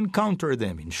symmetries, and we encounter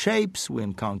them in shapes, we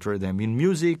encounter them in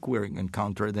music, we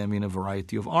encounter them in a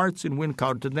variety of arts, and we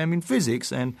encounter them in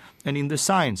physics and in the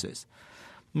sciences.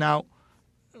 Now,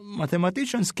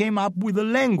 mathematicians came up with a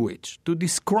language to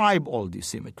describe all these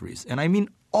symmetries. And I mean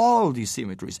all these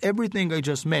symmetries. Everything I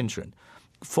just mentioned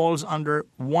falls under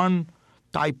one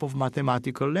type of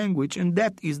mathematical language, and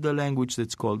that is the language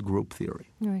that's called group theory.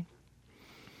 Right.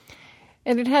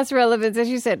 And it has relevance, as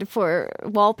you said, for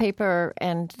wallpaper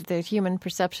and the human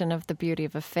perception of the beauty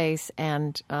of a face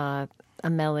and a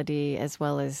melody, as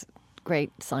well as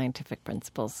great scientific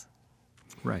principles.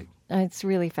 Right. It's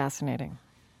really fascinating.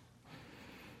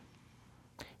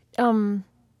 And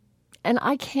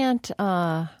I can't,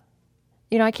 I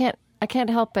can't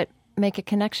help but make a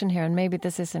connection here, and maybe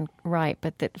this isn't right,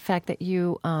 but the fact that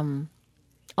you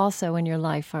also in your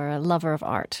life are a lover of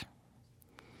art.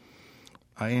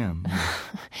 I am.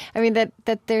 I mean, that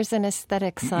there's an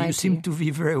aesthetic side. You seem to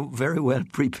be very, very well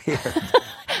prepared.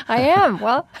 I am.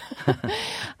 Well,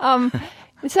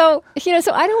 so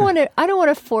I don't want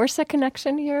to force a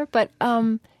connection here, but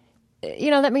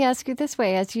let me ask you this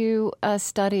way: as you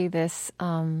study this,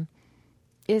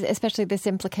 especially this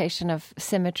implication of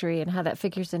symmetry and how that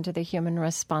figures into the human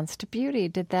response to beauty,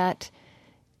 did that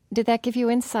give you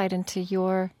insight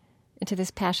into this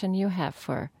passion you have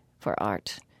for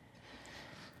art?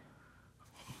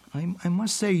 I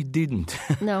must say it didn't.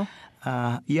 No.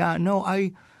 I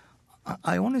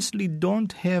honestly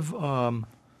don't have a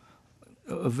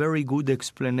very good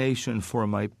explanation for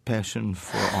my passion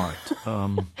for art.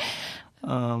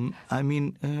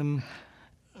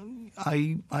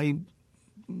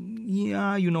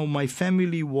 My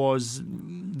family was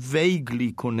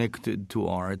vaguely connected to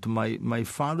art. My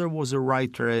father was a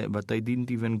writer, but I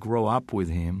didn't even grow up with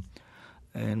him.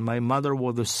 And my mother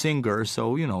was a singer,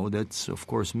 so, that's, of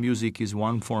course, music is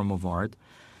one form of art.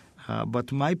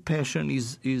 But my passion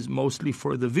is mostly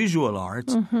for the visual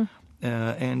arts. Mm-hmm.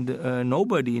 And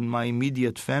nobody in my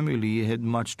immediate family had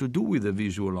much to do with the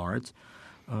visual arts.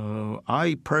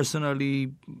 I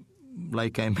personally,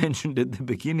 like I mentioned at the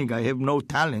beginning, I have no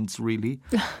talents really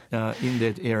in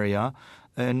that area.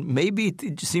 And maybe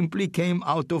it simply came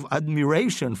out of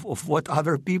admiration of what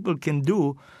other people can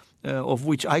do, of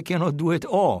which I cannot do at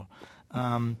all.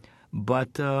 I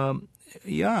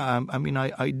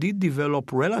did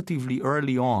develop relatively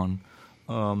early on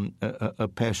a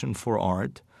passion for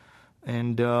art.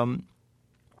 And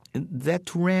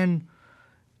that ran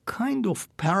kind of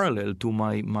parallel to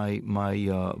my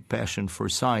passion for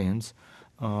science.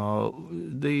 I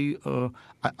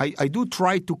do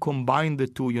try to combine the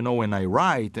two, when I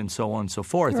write and so on and so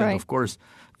forth. Right. And of course,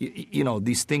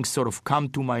 these things sort of come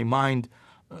to my mind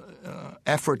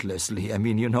effortlessly. I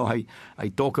mean, I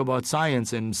talk about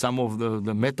science and some of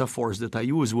the metaphors that I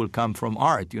use will come from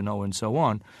art, and so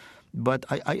on. But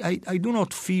I do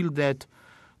not feel that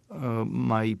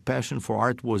my passion for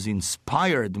art was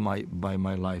inspired by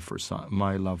my love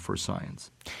for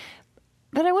science.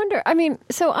 But I wonder, I mean,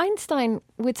 so Einstein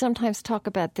would sometimes talk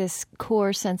about this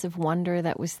core sense of wonder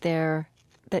that was there,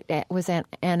 that was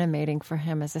animating for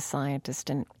him as a scientist.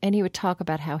 And he would talk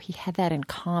about how he had that in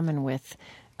common with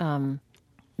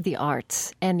the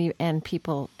arts and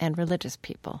people and religious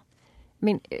people. I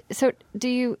mean, so do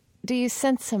you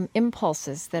sense some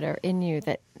impulses that are in you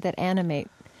that animate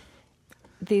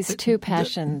these two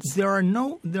passions? There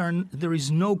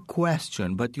is no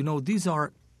question, but these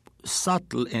are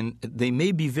subtle, and they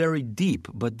may be very deep,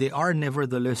 but they are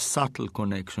nevertheless subtle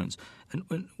connections,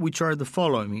 which are the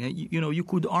following. You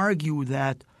could argue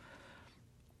that,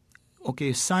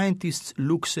 scientist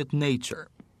looks at nature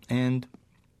and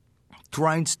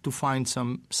tries to find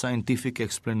some scientific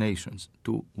explanations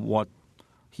to what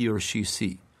he or she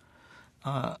sees.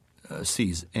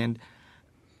 And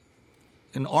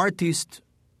an artist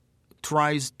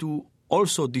tries to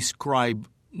also describe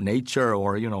nature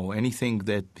or anything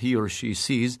that he or she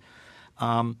sees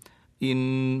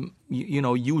in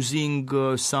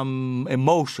using some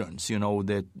emotions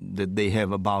that they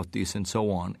have about this and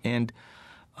so on. And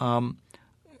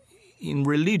in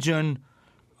religion,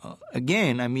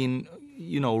 again, I mean,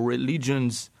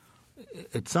 religions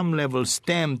at some level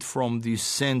stemmed from this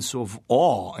sense of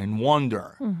awe and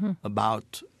wonder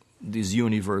about this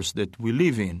universe that we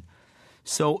live in.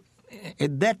 So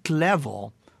at that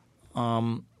level,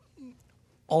 all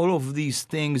of these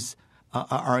things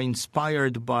are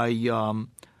inspired by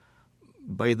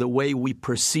the way we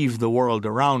perceive the world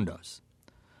around us.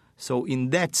 So in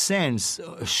that sense,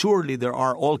 surely there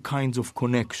are all kinds of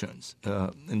connections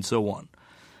and so on.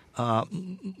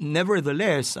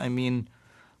 Nevertheless, I mean,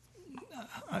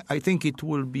 I think it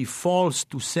will be false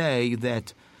to say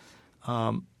that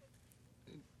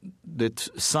that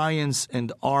science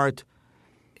and art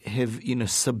have in a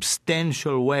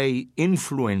substantial way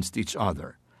influenced each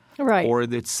other. Right. Or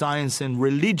that science and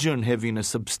religion have in a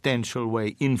substantial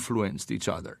way influenced each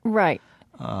other. Right.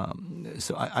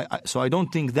 So I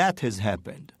don't think that has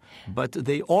happened. But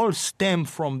they all stem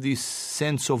from this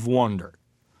sense of wonder.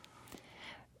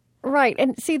 Right.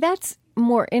 And see, that's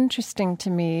more interesting to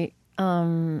me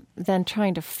than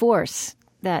trying to force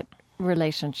that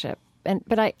relationship.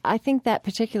 But I think that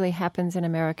particularly happens in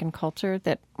American culture,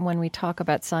 that when we talk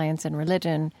about science and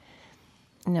religion,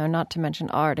 not to mention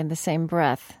art, in the same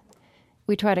breath,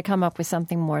 we try to come up with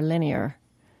something more linear.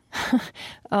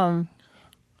 I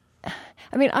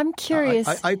mean, I'm curious.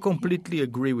 I completely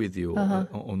agree with you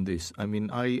on this. I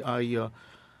mean,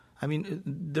 I mean,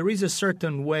 there is a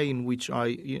certain way in which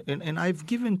and I've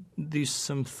given this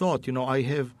some thought.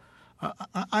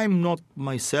 I'm not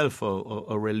myself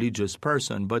a religious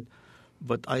person, but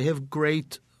I have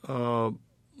great,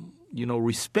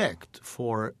 respect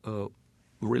for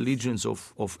religions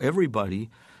of everybody,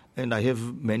 and I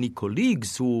have many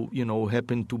colleagues who,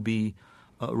 happen to be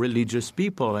religious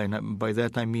people, and by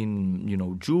that I mean,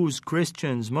 Jews,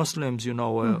 Christians, Muslims,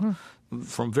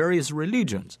 from various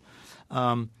religions,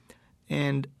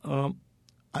 and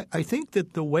I think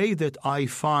that the way that I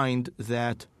find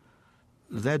that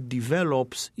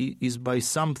develops is by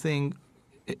something.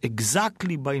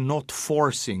 Exactly by not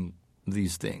forcing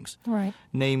these things. Right.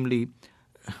 Namely,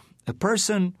 a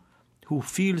person who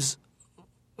feels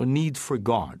a need for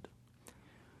God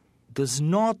does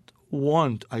not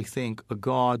want, I think, a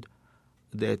God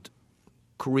that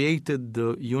created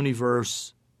the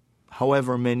universe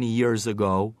however many years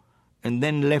ago and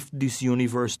then left this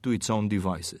universe to its own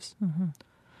devices. Mm-hmm.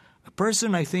 A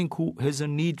person, I think, who has a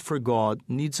need for God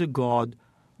needs a God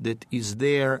that is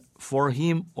there for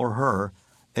him or her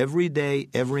every day,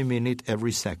 every minute,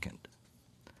 every second.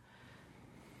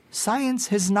 Science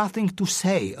has nothing to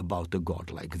say about a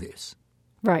God like this.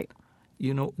 Right.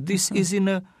 This is in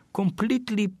a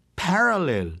completely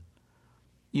parallel,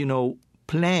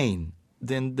 plane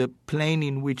than the plane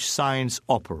in which science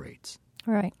operates.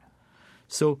 Right.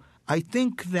 So I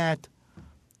think that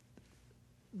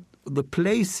the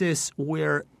places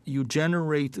where you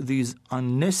generate these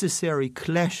unnecessary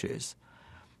clashes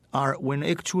are when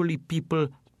actually people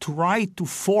try to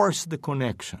force the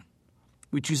connection,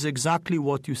 which is exactly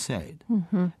what you said.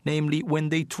 Mm-hmm. Namely, when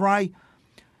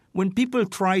people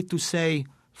try to say,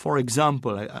 for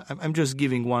example, I'm just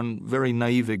giving one very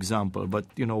naive example, but,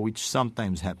 which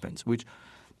sometimes happens, which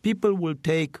people will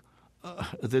take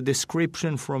the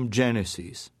description from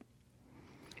Genesis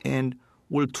and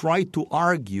will try to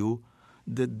argue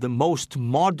that the most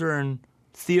modern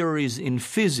theories in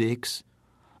physics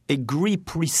agree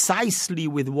precisely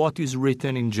with what is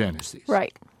written in Genesis.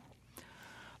 Right.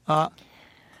 I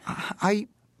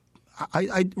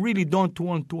really don't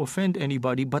want to offend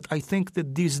anybody, but I think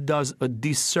that this does a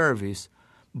disservice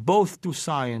both to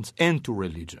science and to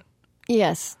religion.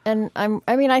 Yes, and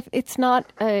it's not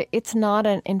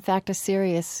in fact a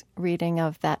serious reading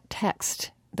of that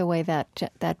text, the way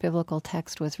that biblical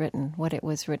text was written, what it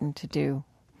was written to do.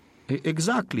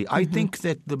 Exactly. I think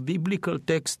that the biblical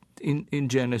text in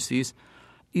Genesis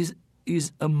is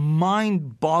a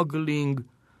mind-boggling,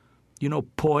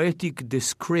 poetic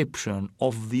description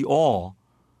of the awe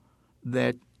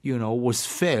that, was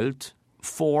felt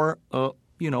for,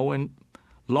 an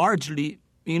largely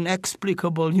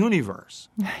inexplicable universe.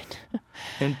 Right.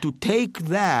 And to take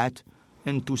that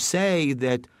and to say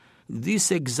that this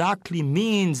exactly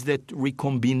means that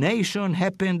recombination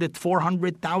happened at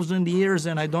 400,000 years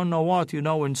and I don't know what,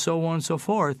 and so on and so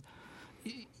forth,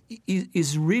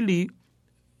 is really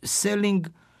selling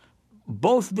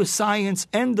both the science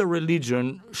and the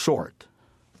religion short.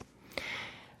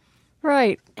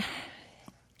 Right.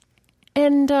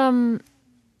 And,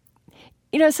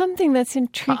 something that's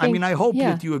intriguing. I hope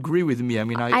that you agree with me.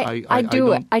 I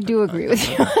do agree with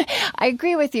you. I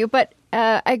agree with you, but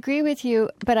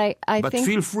I think.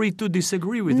 Feel free to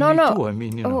disagree with me too.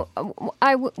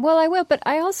 I will, but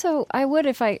I would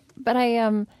if I. But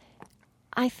I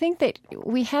think that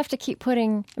we have to keep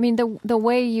putting. The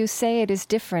way you say it is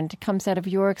different. It comes out of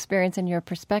your experience and your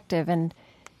perspective, and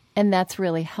that's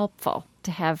really helpful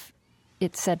to have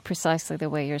it said precisely the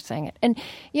way you're saying it. And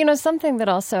something that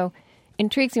also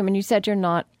intrigues me when you said you're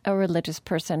not a religious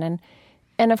person,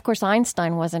 and of course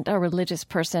Einstein wasn't a religious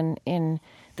person in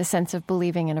the sense of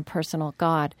believing in a personal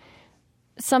God.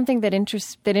 Something that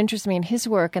interests me in his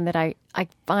work and that I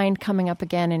find coming up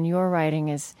again in your writing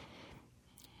and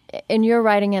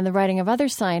the writing of other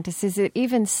scientists is that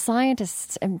even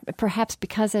scientists, and perhaps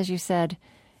because, as you said,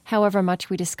 however much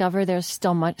we discover, there's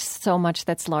still so much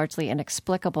that's largely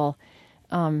inexplicable.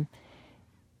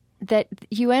 That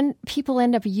people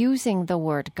end up using the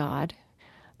word God.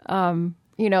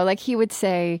 Like he would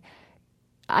say,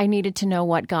 I needed to know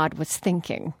what God was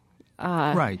thinking.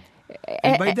 Right.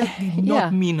 And by that did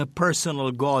not mean a personal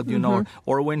God,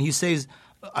 or when he says,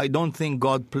 I don't think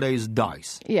God plays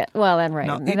dice. Yeah, well, and right.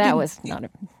 Now,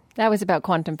 that was about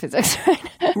quantum physics,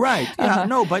 right? Right. Yeah,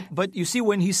 no, but you see,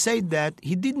 when he said that,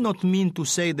 he did not mean to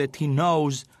say that he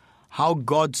knows how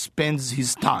God spends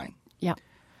his time. Yeah.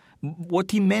 What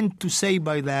he meant to say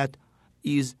by that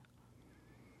is,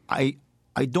 I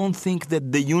don't think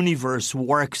that the universe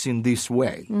works in this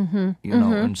way,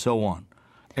 and so on.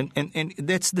 And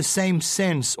that's the same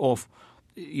sense of,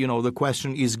 the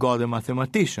question, is God a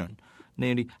mathematician?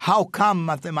 Namely, how come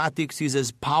mathematics is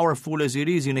as powerful as it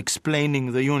is in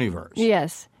explaining the universe?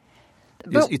 Yes.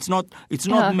 It's not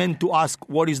meant to ask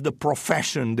what is the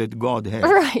profession that God has.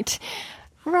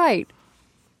 Right.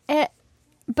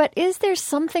 But is there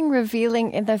something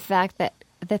revealing in the fact that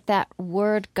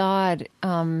word God,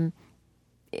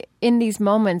 in these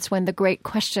moments when the great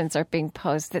questions are being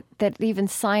posed, that even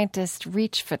scientists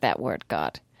reach for that word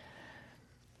God?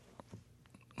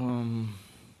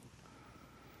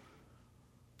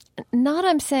 Not,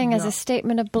 I'm saying, as a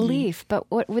statement of belief, but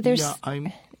there's.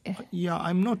 I'm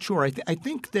not sure. I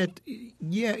think that,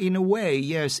 in a way,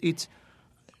 yes, it's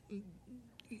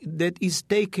that is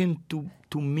taken to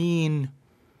mean,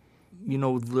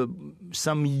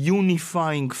 some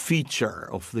unifying feature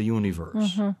of the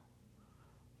universe.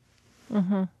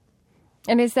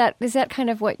 And is that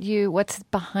kind of what's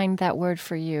behind that word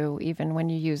for you, even when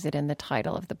you use it in the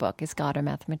title of the book? Is God a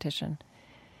mathematician?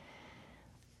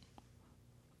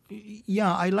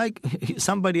 Yeah, I like.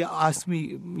 Somebody asked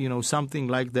me, something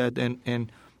like that, and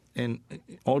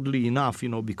oddly enough,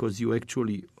 because you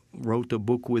actually wrote a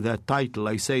book with that title,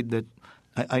 I said that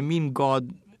I mean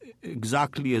God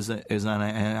exactly as an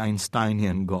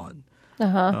Einsteinian God.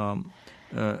 That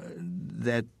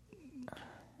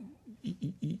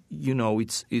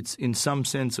it's in some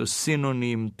sense a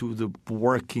synonym to the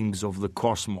workings of the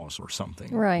cosmos or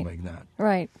something like that.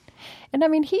 Right.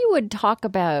 And he would talk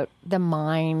about the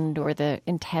mind or the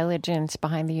intelligence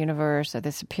behind the universe or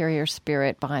the superior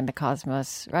spirit behind the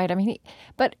cosmos, right?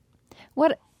 But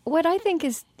what I think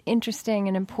is interesting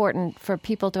and important for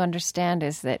people to understand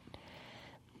is that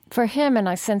for him, and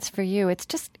I sense for you,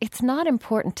 it's not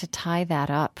important to tie that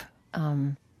up,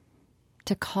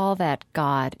 to call that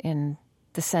God in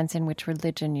the sense in which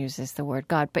religion uses the word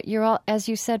God. But as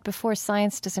you said before,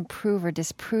 science doesn't prove or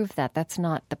disprove that. That's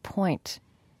not the point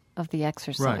of the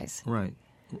exercise. Right.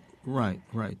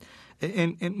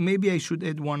 And maybe I should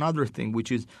add one other thing,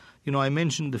 which is, I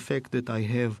mentioned the fact that I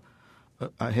have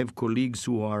colleagues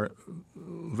who are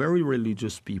very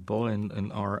religious people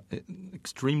and are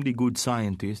extremely good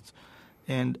scientists.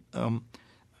 And I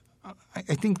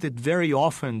think that very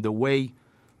often the way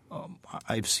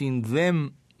I've seen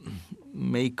them,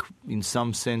 make, in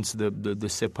some sense, the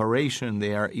separation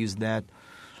there is that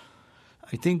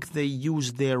I think they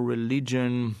use their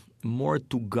religion more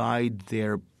to guide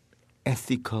their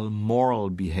ethical, moral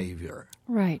behavior.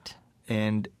 Right.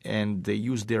 And they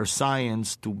use their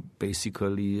science to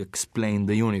basically explain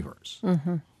the universe.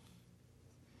 Mm-hmm.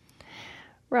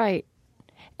 Right.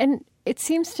 And it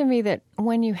seems to me that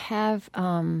when you have,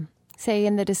 say,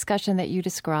 in the discussion that you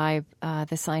describe,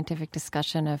 the scientific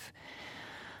discussion of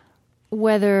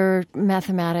whether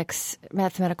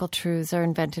mathematical truths are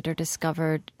invented or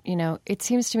discovered, it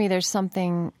seems to me there's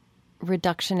something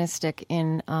reductionistic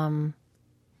in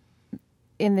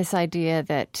this idea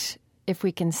that if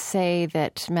we can say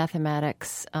that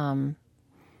mathematics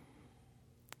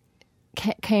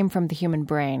came from the human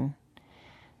brain,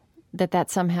 that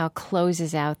somehow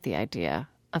closes out the idea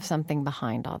of something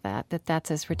behind all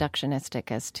that's as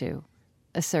reductionistic as to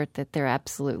assert that there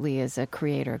absolutely is a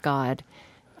creator God.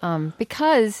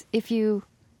 Because if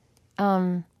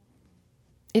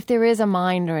there is a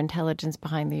mind or intelligence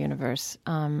behind the universe,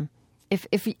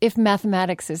 if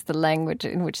mathematics is the language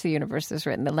in which the universe is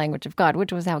written, the language of God,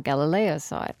 which was how Galileo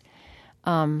saw it,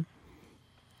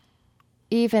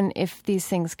 even if these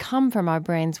things come from our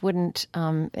brains, wouldn't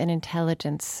an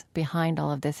intelligence behind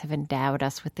all of this have endowed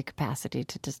us with the capacity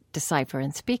to decipher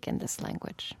and speak in this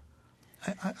language?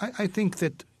 I think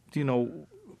that,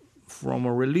 from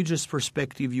a religious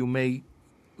perspective, you may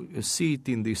see it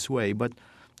in this way. But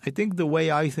I think the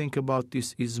way I think about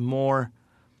this is more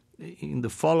in the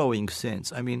following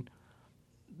sense. I mean,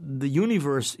 the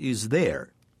universe is there.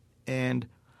 And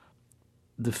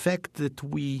the fact that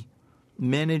we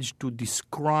manage to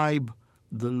describe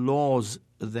the laws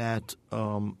that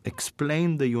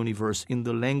explain the universe in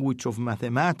the language of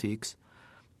mathematics,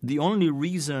 the only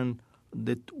reason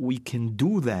that we can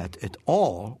do that at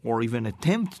all, or even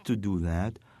attempt to do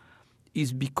that,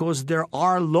 is because there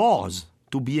are laws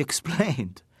to be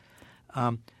explained.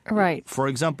 Right. For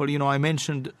example, I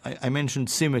mentioned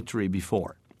symmetry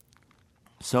before.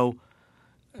 So,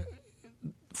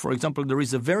 for example, there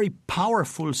is a very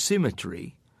powerful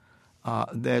symmetry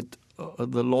that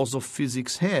the laws of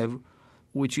physics have,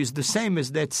 which is the same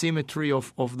as that symmetry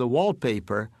of the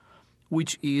wallpaper,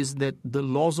 which is that the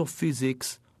laws of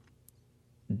physics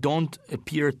don't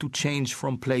appear to change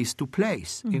from place to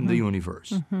place in the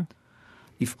universe. Mm-hmm.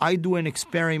 If I do an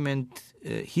experiment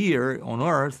here on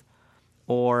Earth,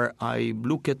 or I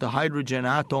look at the hydrogen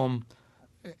atom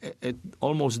at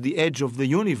almost the edge of the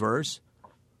universe,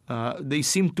 they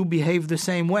seem to behave the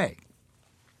same way.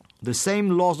 The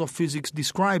same laws of physics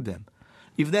describe them.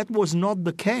 If that was not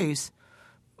the case,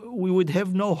 we would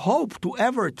have no hope to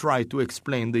ever try to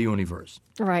explain the universe.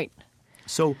 Right.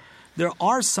 So there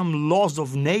are some laws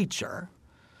of nature,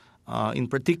 in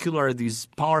particular these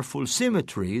powerful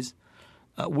symmetries,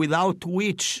 without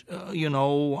which,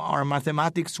 our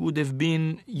mathematics would have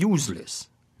been useless.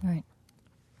 Right.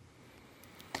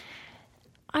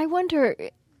 I wonder,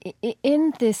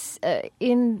 in this,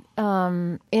 in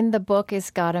the book Is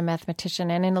God a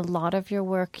Mathematician, and in a lot of your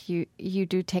work, you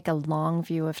do take a long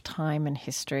view of time and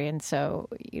history, and so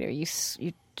you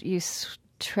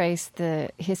trace the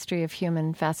history of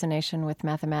human fascination with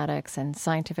mathematics and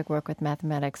scientific work with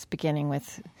mathematics, beginning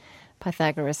with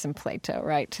Pythagoras and Plato,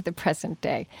 right, to the present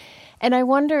day. And I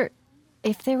wonder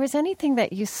if there was anything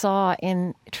that you saw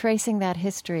in tracing that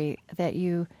history that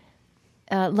you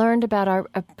learned about our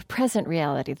present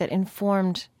reality that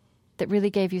really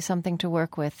gave you something to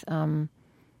work with,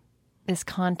 this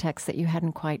context that you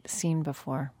hadn't quite seen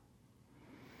before.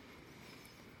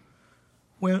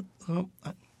 Well,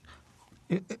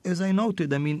 as I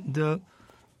noted, I mean, the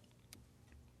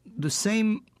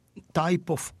same type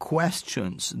of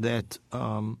questions that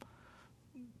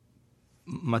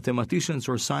mathematicians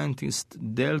or scientists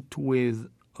dealt with,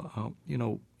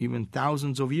 even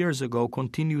thousands of years ago,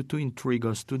 continue to intrigue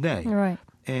us today. Right.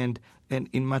 And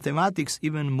in mathematics,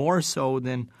 even more so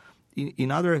than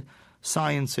in other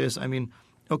sciences. I mean,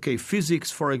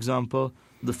 physics, for example,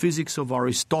 the physics of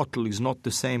Aristotle is not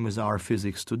the same as our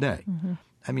physics today. Mm-hmm.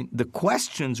 I mean, the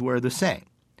questions were the same.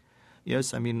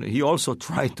 Yes, I mean, he also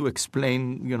tried to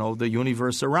explain, the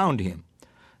universe around him.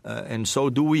 And so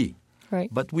do we. Right.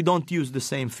 But we don't use the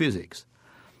same physics.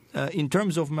 In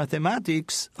terms of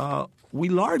mathematics, we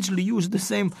largely use the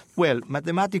same. Well,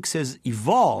 mathematics has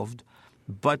evolved,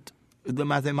 but the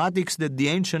mathematics that the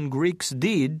ancient Greeks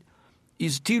did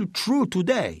is still true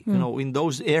today, in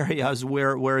those areas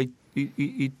where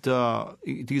it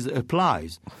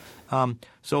applies.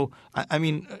 So, I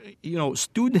mean,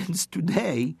 students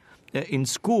today in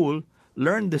school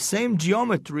learned the same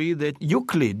geometry that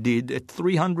Euclid did at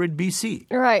 300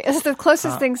 BC. Right. It's the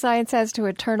closest thing science has to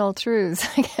eternal truths,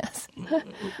 I guess.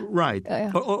 Right.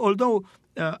 Yeah. Although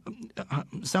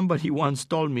somebody once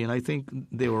told me, and I think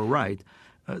they were right,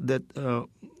 that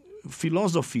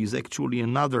philosophy is actually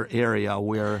another area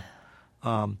where,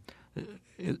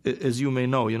 as you may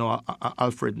know,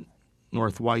 Alfred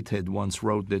North Whitehead once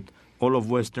wrote that all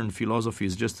of Western philosophy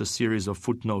is just a series of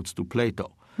footnotes to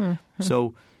Plato.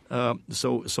 So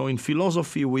in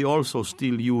philosophy, we also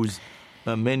still use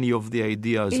many of the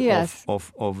ideas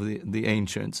of the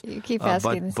ancients. You keep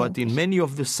asking the same but in many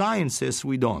of the sciences,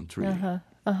 we don't really.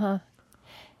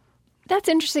 That's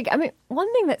interesting. I mean,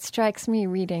 one thing that strikes me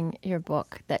reading your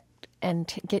book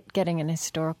getting an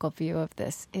historical view of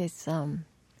this is,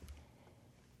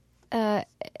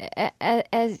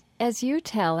 as you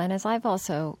tell, and as I've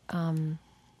also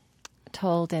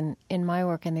told in my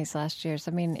work in these last years,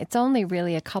 I mean, it's only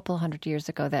really a couple hundred years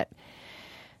ago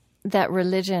that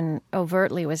religion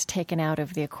overtly was taken out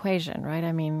of the equation, right?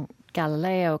 I mean,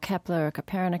 Galileo, Kepler,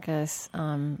 Copernicus,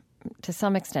 to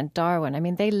some extent Darwin. I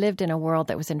mean, they lived in a world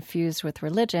that was infused with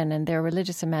religion, and their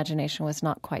religious imagination was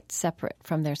not quite separate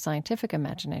from their scientific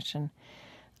imagination.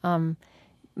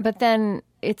 But then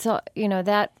it's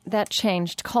that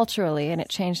changed culturally, and it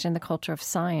changed in the culture of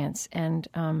science, and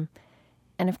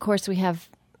of course we have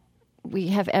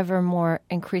ever more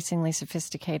increasingly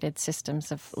sophisticated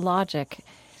systems of logic,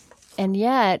 and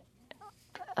yet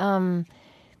in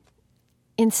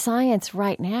science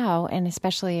right now, and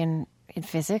especially in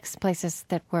physics, places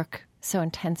that work so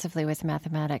intensively with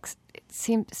mathematics, it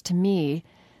seems to me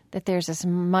that there's as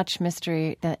much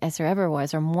mystery as there ever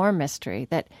was, or more mystery,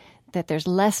 that there's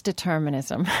less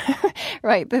determinism,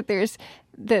 right? That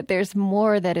there's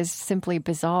more that is simply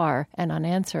bizarre and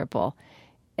unanswerable.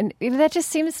 And that just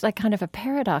seems like kind of a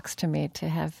paradox to me, to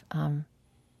have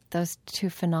those two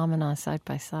phenomena side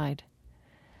by side.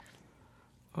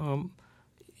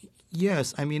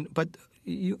 Yes, I mean, but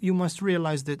you must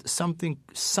realize that something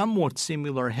somewhat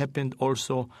similar happened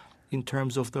also in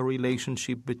terms of the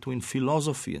relationship between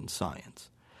philosophy and science.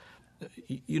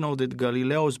 You know that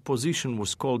Galileo's position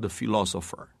was called a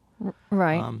philosopher.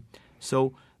 Right.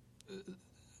 So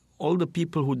all the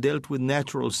people who dealt with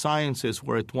natural sciences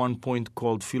were at one point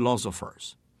called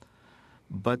philosophers.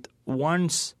 But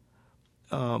once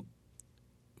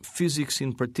physics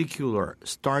in particular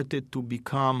started to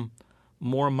become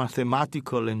more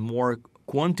mathematical and more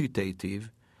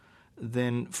quantitative,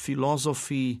 then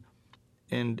philosophy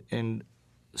and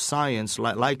science,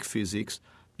 like physics,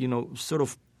 sort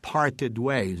of parted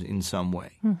ways in some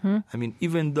way. Mm-hmm. I mean,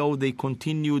 even though they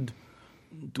continued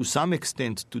to some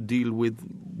extent to deal with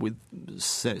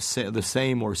the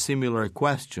same or similar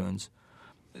questions,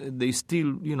 they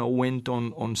still, went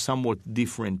on somewhat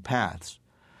different paths.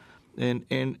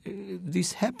 And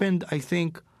this happened, I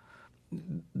think,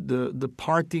 the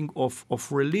parting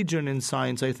of religion and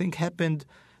science, I think, happened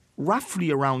roughly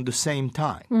around the same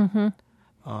time. Mm-hmm.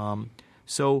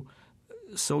 So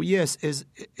yes,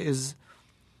 as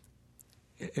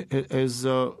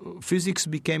physics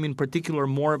became in particular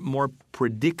more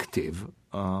predictive,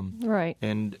 right,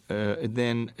 and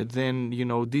then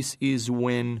this is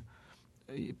when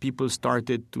people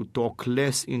started to talk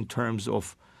less in terms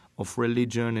of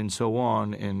religion and so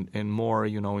on, and more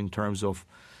in terms of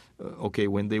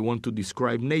when they want to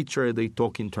describe nature, they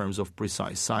talk in terms of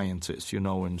precise sciences,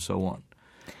 and so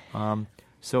on.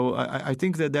 So I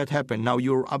think that happened. Now,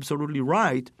 you're absolutely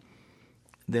right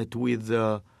that with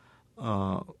the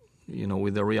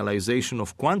realization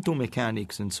of quantum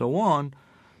mechanics and so on,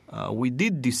 we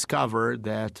did discover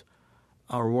that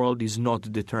our world is not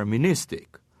deterministic.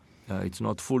 It's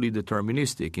not fully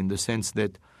deterministic in the sense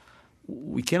that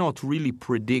we cannot really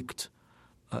predict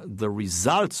the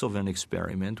results of an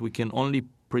experiment. We can only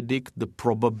predict the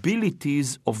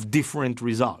probabilities of different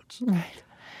results, right.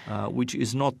 Which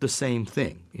is not the same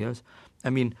thing. Yes, I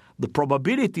mean, the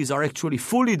probabilities are actually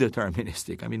fully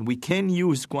deterministic. I mean, we can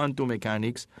use quantum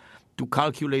mechanics to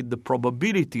calculate the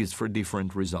probabilities for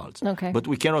different results, but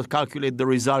we cannot calculate the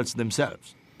results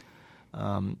themselves.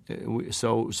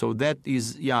 So that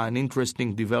is, an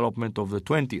interesting development of the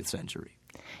 20th century.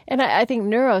 And I think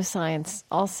neuroscience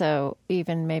also,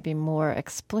 even maybe more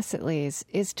explicitly,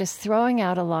 is just throwing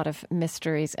out a lot of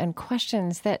mysteries and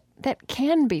questions that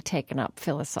can be taken up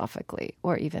philosophically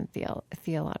or even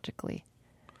theologically.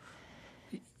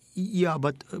 Yeah,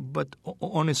 but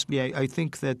honestly, I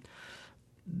think that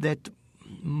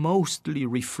mostly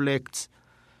reflects,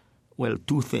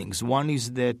 two things. One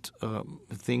is that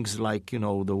things like,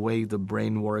 the way the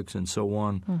brain works and so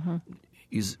on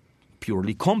is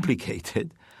purely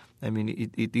complicated. I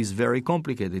mean, it is very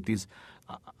complicated. It is.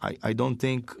 I don't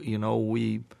think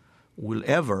we will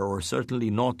ever, or certainly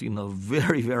not in a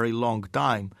very, very long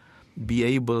time, be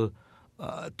able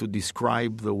to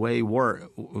describe the way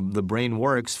the brain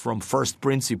works from first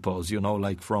principles,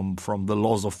 like from the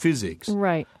laws of physics.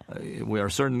 Right. We are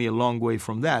certainly a long way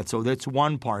from that. So that's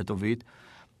one part of it.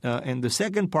 And the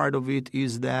second part of it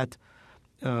is that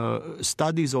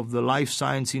studies of the life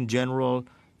science in general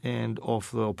and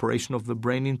of the operation of the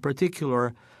brain in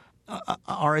particular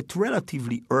are at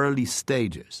relatively early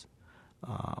stages.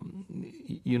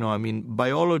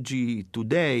 Biology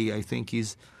today, I think,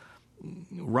 is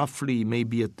roughly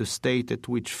maybe at the state at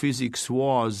which physics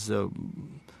was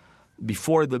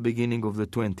before the beginning of the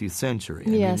 20th century.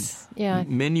 Yes,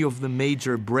 Many of the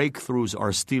major breakthroughs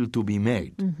are still to be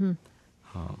made. Mm-hmm.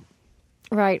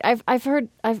 Right. I've heard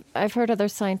other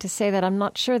scientists say that. I'm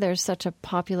not sure there's such a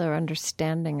popular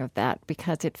understanding of that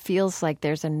because it feels like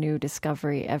there's a new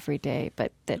discovery every day.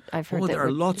 But that I've heard that there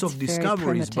are lots of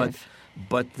discoveries,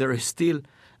 but there is still,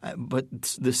 but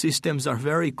the systems are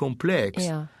very complex.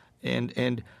 Yeah.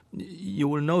 And you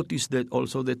will notice that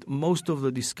also that most of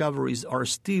the discoveries are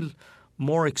still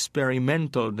more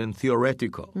experimental than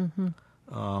theoretical. Mm-hmm.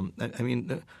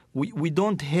 We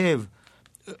don't have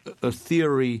a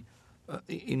theory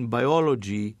in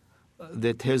biology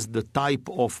that has the type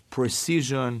of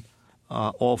precision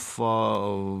of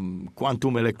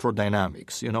quantum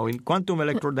electrodynamics. In quantum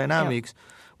electrodynamics,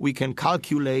 we can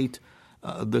calculate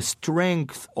the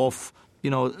strength of,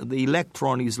 the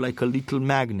electron is like a little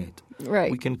magnet.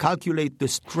 Right. We can calculate the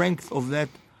strength of that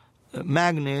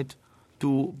magnet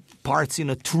to parts in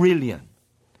a trillion,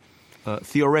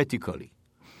 theoretically.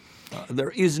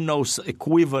 There is no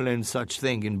equivalent such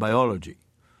thing in biology.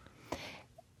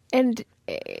 And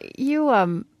you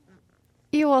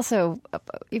also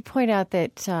you point out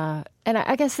that, and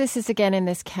I guess this is again in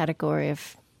this category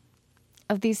of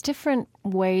these different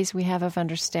ways we have of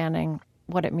understanding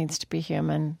what it means to be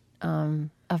human,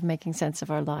 of making sense of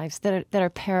our lives that are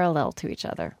parallel to each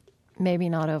other, maybe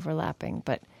not overlapping.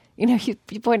 But you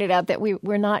pointed out that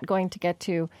we're not going to get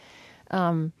to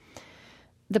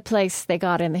the place they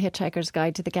got in The Hitchhiker's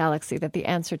Guide to the Galaxy, that the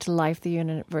answer to life, the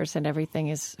universe, and everything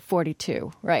is 42,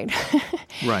 right?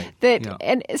 Right.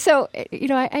 And so,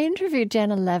 I interviewed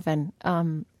Jenna Levin,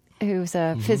 who's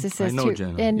a physicist, I know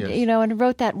Jenna, and yes. And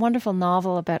wrote that wonderful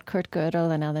novel about Kurt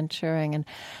Gödel and Alan Turing, and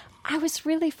I was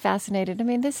really fascinated.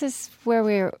 This is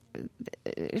where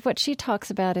what she talks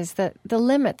about is the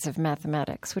limits of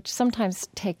mathematics, which sometimes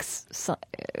takes,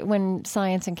 when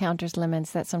science encounters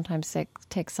limits, that sometimes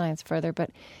takes science further. But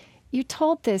you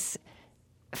told this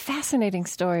fascinating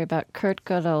story about Kurt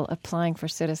Gödel applying for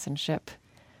citizenship,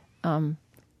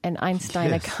 and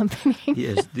Einstein accompanying.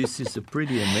 Yes, this is a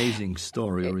pretty amazing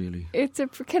story, really.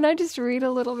 Can I just read a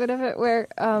little bit of it? Where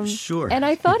sure. And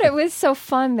I thought it was so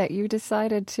fun that you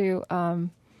decided to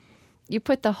you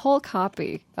put the whole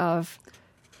copy of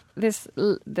this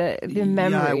the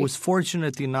memory. Yeah, I was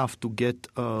fortunate enough to get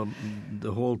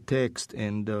the whole text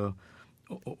and.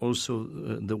 Also,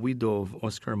 the widow of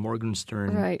Oscar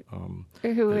Morgenstern, right,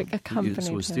 who accompanied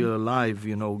him, was still alive,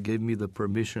 gave me the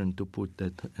permission to put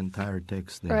that entire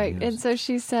text there. Right, yes. and so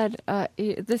she said,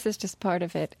 this is just part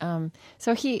of it.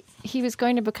 So he was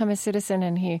going to become a citizen,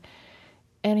 and he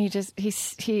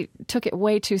took it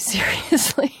way too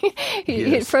seriously.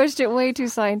 He approached it way too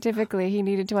scientifically. He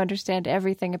needed to understand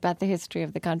everything about the history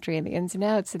of the country and the ins and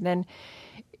outs, and then.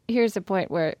 Here's the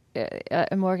point where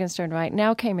Morgenstern, right,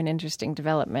 now came an interesting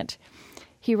development.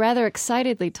 He rather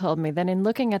excitedly told me that in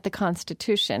looking at the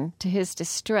Constitution, to his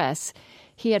distress,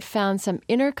 he had found some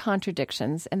inner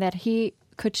contradictions and that he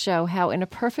could show how in a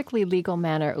perfectly legal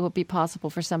manner it would be possible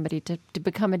for somebody to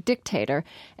become a dictator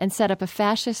and set up a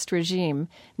fascist regime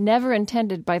never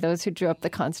intended by those who drew up the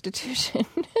Constitution.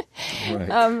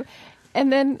 Right. And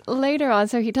then later on,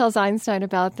 so he tells Einstein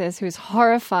about this, who's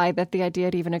horrified that the idea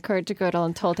had even occurred to Gödel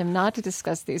and told him not to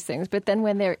discuss these things. But then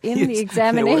when they're in the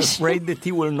examination... They were afraid that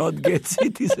he will not get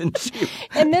citizenship.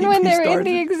 And then when they're in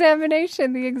the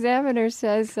examination, the examiner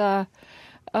says,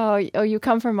 oh, you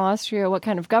come from Austria. What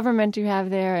kind of government do you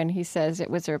have there? And he says it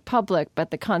was a republic,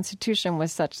 but the Constitution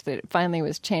was such that it finally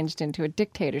was changed into a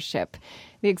dictatorship.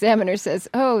 The examiner says,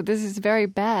 oh, this is very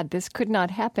bad. This could not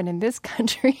happen in this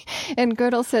country. And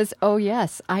Gödel says, oh,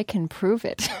 yes, I can prove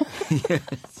it.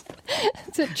 Yes.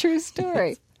 It's a true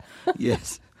story.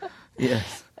 Yes.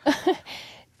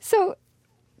 So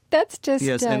that's just...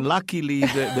 Yes, and luckily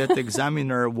that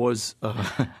examiner was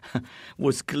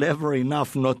clever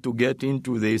enough not to get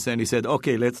into this, and he said,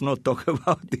 "Okay, let's not talk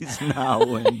about this now."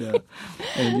 And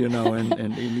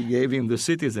he gave him the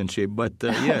citizenship. But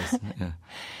yes, yeah.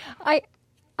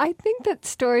 I think that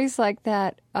stories like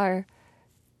that are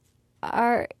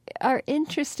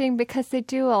interesting because they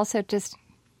do also just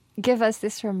give us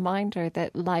this reminder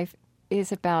that life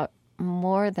is about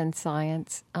more than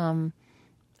science,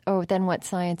 or than what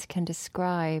science can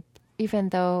describe, even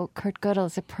though Kurt Gödel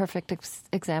is a perfect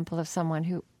example of someone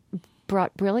who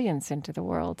brought brilliance into the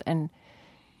world and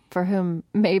for whom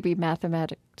maybe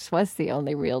mathematics was the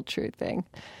only real true thing.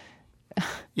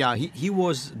 Yeah, he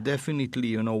was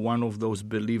definitely, one of those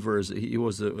believers. He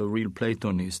was a real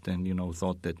Platonist and,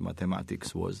 thought that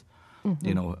mathematics was,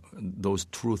 those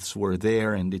truths were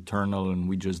there and eternal and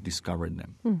we just discovered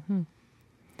them.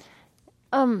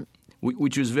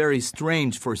 Which is very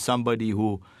strange for somebody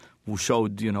who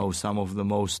showed, some of the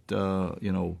most,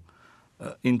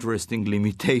 interesting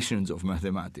limitations of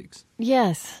mathematics.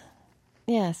 Yes.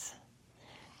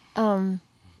 I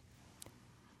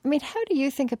mean, how do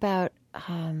you think about...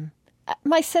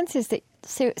 my sense is that,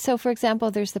 so for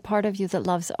example, there's the part of you that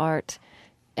loves art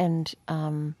and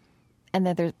then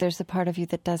there's the part of you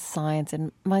that does science.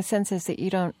 And my sense is that you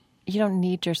don't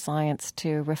need your science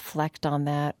to reflect on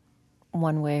that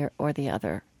one way or the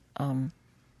other.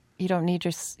 You don't need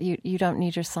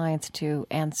your science to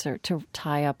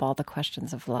tie up all the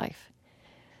questions of life.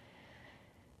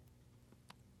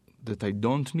 That I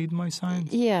don't need my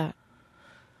science? Yeah.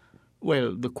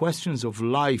 Well, the questions of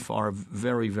life are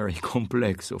very, very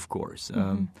complex, of course.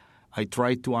 I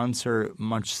try to answer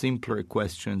much simpler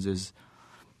questions as,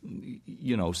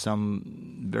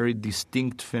 some very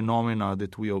distinct phenomena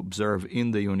that we observe in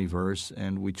the universe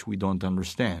and which we don't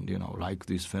understand, like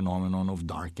this phenomenon of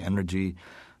dark energy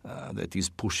that is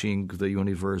pushing the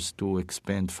universe to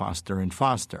expand faster and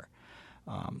faster.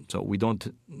 So we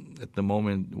don't, at the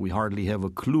moment, we hardly have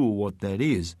a clue what that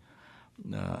is.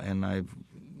 And I've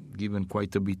given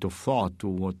quite a bit of thought to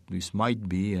what this might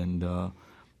be, and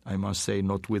I must say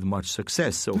not with much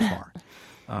success so far.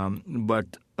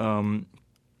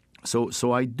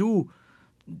 So I do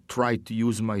try to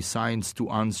use my science to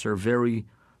answer very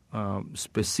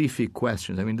specific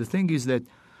questions. I mean, the thing is that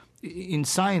in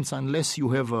science, unless you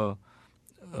have a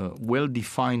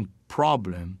well-defined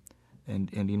problem, and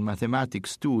in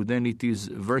mathematics too, then it is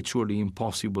virtually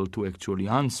impossible to actually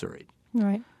answer it.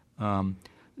 Right.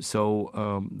 So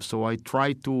I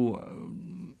try to,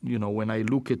 when I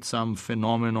look at some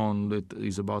phenomenon that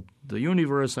is about the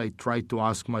universe, I try to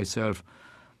ask myself,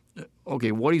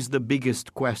 okay, what is the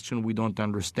biggest question we don't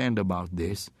understand about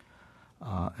this?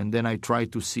 And then I try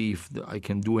to see if I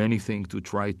can do anything to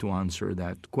try to answer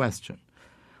that question.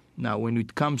 Now, when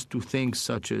it comes to things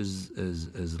such as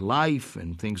life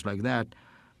and things like that,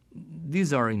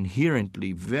 these are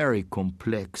inherently very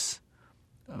complex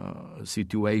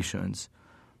situations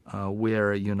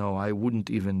where, I wouldn't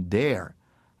even dare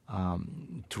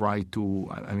try to,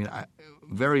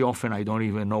 very often I don't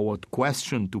even know what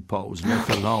question to pose, let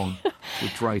alone to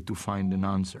try to find an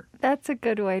answer. That's a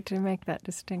good way to make that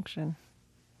distinction.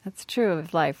 That's true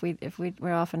of life.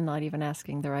 We're often not even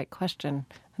asking the right question.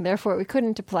 And therefore, we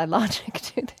couldn't apply logic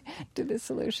to the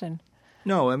solution.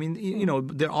 No,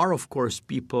 there are, of course,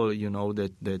 people,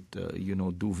 that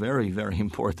do very, very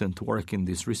important work in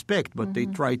this respect. But they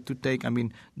try to take,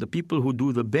 the people who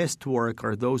do the best work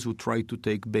are those who try to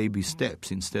take baby steps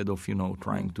instead of,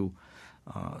 trying to.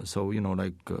 I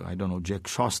don't know, Jack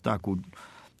Szostak, who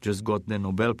just got the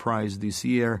Nobel Prize this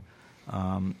year,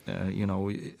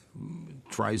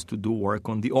 tries to do work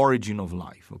on the origin of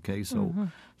life, okay?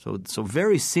 So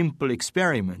very simple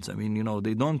experiments.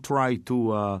 They don't try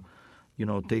to,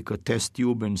 take a test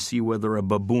tube and see whether a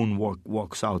baboon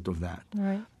walks out of that.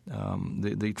 Right.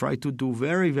 They try to do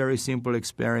very, very simple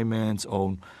experiments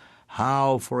on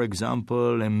how, for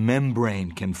example, a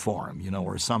membrane can form,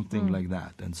 or something like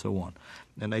that, and so on.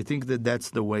 And I think that that's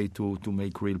the way to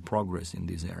make real progress in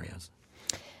these areas.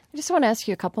 I just want to ask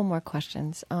you a couple more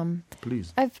questions.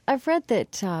 Please. I've read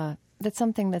that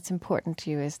something that's important to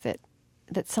you is that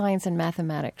science and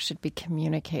mathematics should be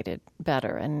communicated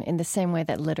better, and in the same way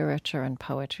that literature and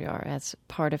poetry are as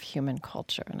part of human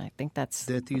culture. And I think that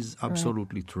is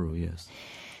absolutely true. Yes.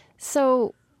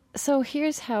 So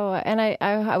here's how, and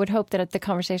I would hope that the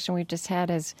conversation we've just had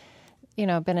has, been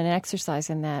an exercise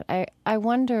in that. I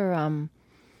wonder.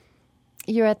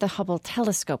 You're at the Hubble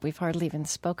telescope. We've hardly even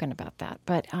spoken about that.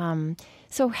 But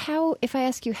so how, if I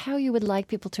ask you how you would like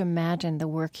people to imagine the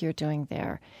work you're doing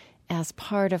there as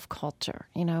part of culture,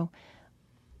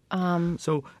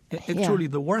 So actually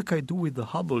the work I do with the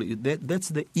Hubble, that's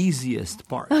the easiest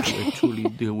part to actually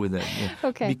deal with that. Yeah.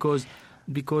 Okay. Because,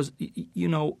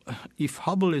 if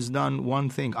Hubble has done one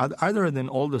thing, other than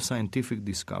all the scientific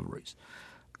discoveries,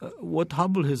 what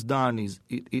Hubble has done is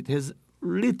it has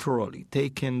literally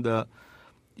taken the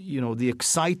the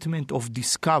excitement of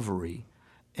discovery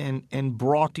and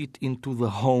brought it into the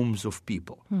homes of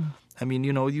people. I mean,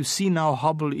 you see now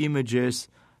Hubble images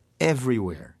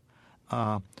everywhere.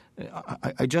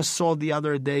 I just saw the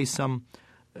other day some,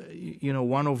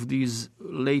 one of these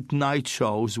late night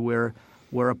shows where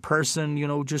a person,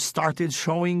 just started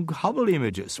showing Hubble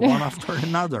images one after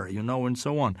another, and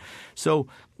so on. So,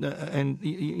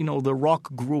 the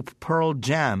rock group Pearl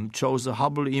Jam chose a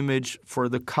Hubble image for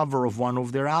the cover of one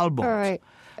of their albums. All right.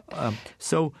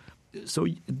 So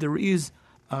there is,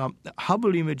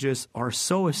 Hubble images are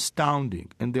so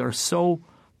astounding and they are so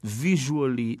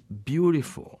visually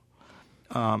beautiful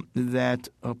that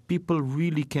people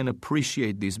really can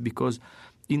appreciate this, because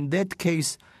in that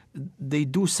case, they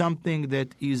do something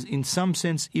that is in some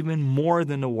sense even more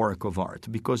than a work of art,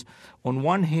 because on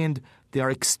one hand they are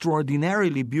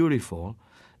extraordinarily beautiful,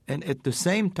 and at the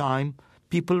same time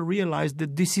people realize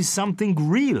that this is something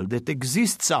real that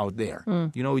exists out there.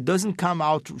 It doesn't come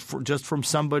out just from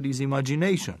somebody's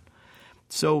imagination.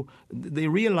 So they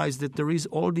realize that there is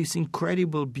all this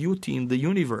incredible beauty in the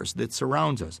universe that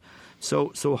surrounds us.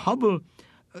 So Hubble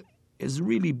has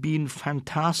really been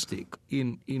fantastic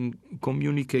in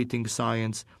communicating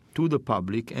science to the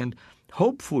public, and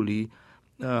hopefully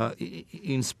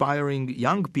inspiring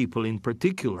young people in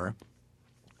particular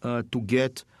to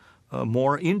get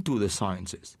more into the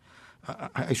sciences.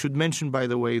 I should mention, by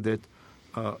the way, that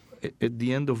at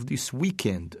the end of this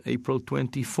weekend, April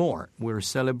 24, we're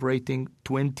celebrating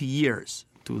 20 years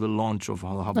to the launch of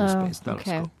the Hubble Space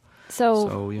Telescope. Okay.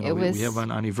 So we have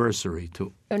an anniversary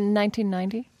too. In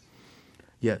 1990?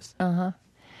 Yes.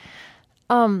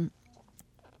 And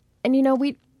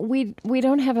we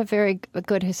don't have a very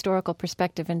good historical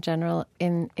perspective in general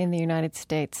in the United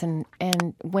States, and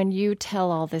when you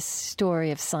tell all this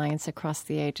story of science across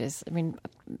the ages, I mean,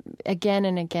 again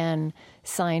and again,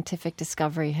 scientific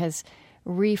discovery has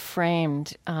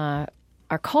reframed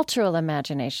our cultural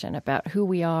imagination about who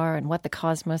we are and what the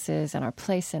cosmos is and our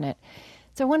place in it.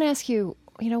 So I want to ask you,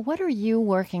 what are you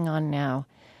working on now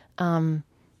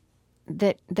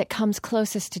that comes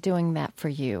closest to doing that for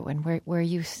you, and where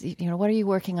you what are you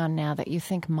working on now that you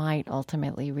think might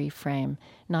ultimately reframe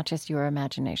not just your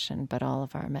imagination but all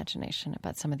of our imagination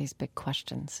about some of these big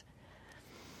questions?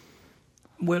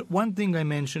 Well, one thing I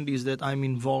mentioned is that I'm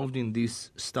involved in these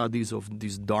studies of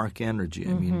this dark energy.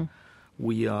 I mean,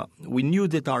 we knew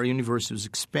that our universe was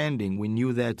expanding. We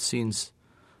knew that since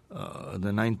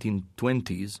the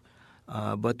 1920s,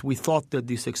 but we thought that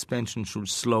this expansion should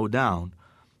slow down.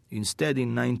 Instead,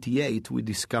 in 1998, we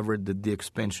discovered that the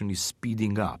expansion is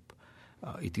speeding up.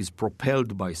 It is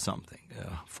propelled by something.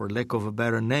 For lack of a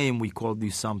better name, we call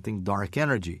this something dark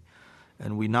energy.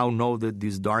 And we now know that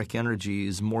this dark energy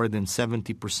is more than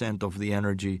 70% of the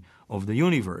energy of the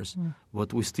universe,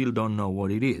 but we still don't know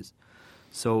what it is.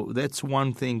 So that's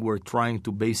one thing we're trying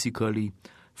to basically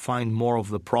find more of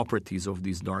the properties of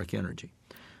this dark energy.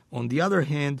 On the other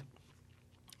hand,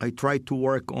 I try to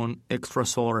work on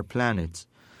extrasolar planets.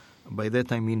 By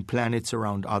that I mean planets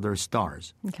around other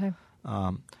stars. Okay.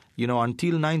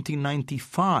 Until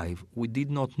 1995, we did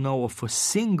not know of a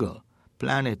single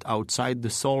planet outside the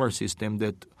solar system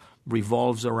that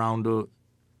revolves around a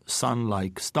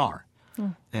sun-like star.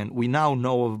 And we now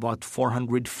know of about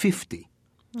 450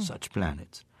 such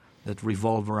planets that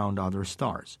revolve around other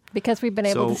stars. Because we've been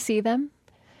able to see them?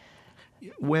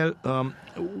 Well,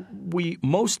 we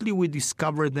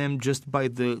discover them just by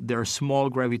their small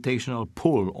gravitational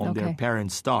pull on their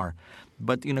parent star.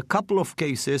 But in a couple of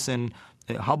cases, and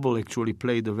Hubble actually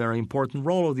played a very important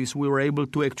role of this, we were able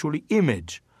to actually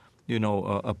image,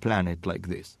 a planet like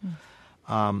this.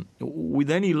 With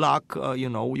any luck,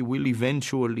 we will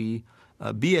eventually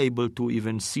be able to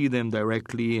even see them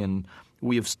directly, and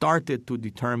we have started to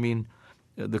determine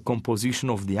the composition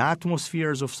of the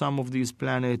atmospheres of some of these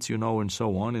planets, and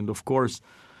so on. And of course,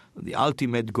 the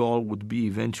ultimate goal would be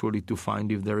eventually to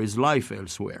find if there is life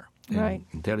elsewhere, right.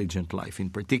 Intelligent life in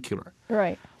particular.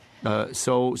 Right.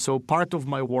 So part of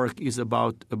my work is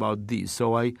about this.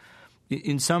 So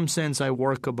in some sense, I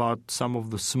work about some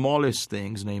of the smallest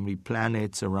things, namely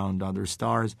planets around other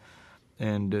stars,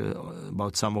 and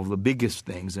about some of the biggest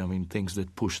things, things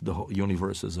that push the whole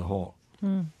universe as a whole.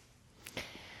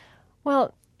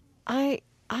 Well, I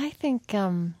think,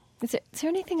 is there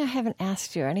anything I haven't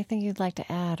asked you, or anything you'd like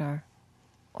to add or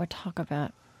talk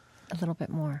about a little bit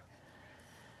more?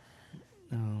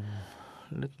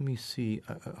 Let me see.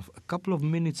 A couple of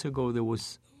minutes ago,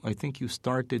 I think you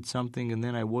started something, and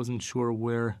then I wasn't sure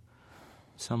where.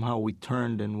 Somehow we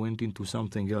turned and went into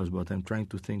something else, but I'm trying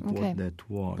to think what that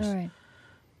was. All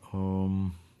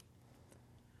right.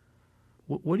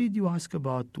 what did you ask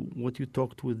about? What you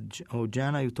talked with?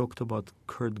 Jana, you talked about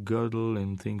Kurt Gödel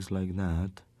and things like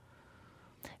that.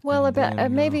 Well,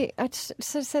 maybe I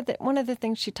said that one of the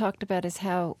things she talked about is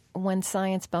how when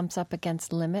science bumps up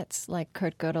against limits, like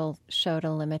Kurt Gödel showed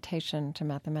a limitation to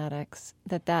mathematics,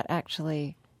 that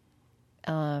actually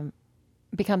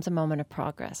becomes a moment of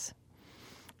progress.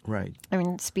 Right. I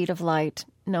mean, speed of light,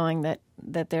 knowing that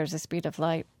there's a speed of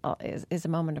light is a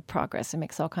moment of progress. It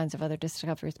makes all kinds of other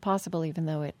discoveries possible, even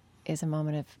though it is a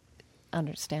moment of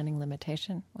understanding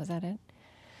limitation. Was that it?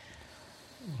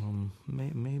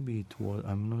 Maybe it was.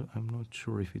 I'm not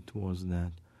sure if it was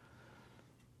that.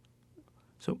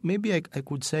 So maybe I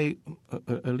could say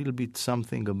a little bit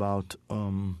something about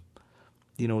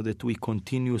that we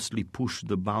continuously push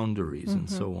the boundaries and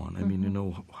so on. I mean,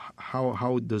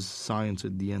 how does science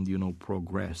at the end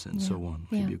progress and so on.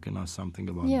 Maybe you can ask something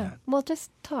about that. Yeah. Well, just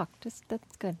talk.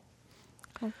 That's good.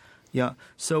 Okay. Yeah.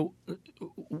 So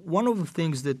one of the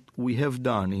things that we have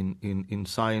done in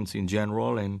science in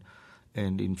general and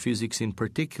in physics in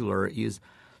particular is,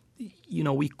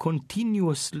 we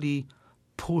continuously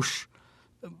push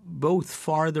both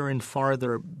farther and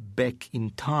farther back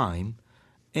in time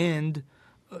and,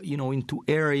 into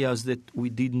areas that we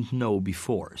didn't know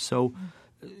before. So,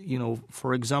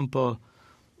 for example,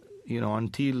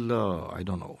 until,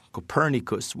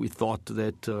 Copernicus, we thought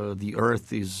that the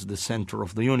Earth is the center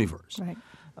of the universe. Right.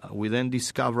 We then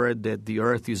discovered that the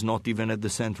Earth is not even at the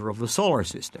center of the solar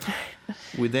system.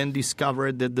 We then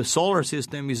discovered that the solar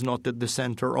system is not at the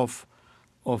center of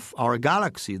our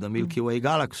galaxy, the Milky Way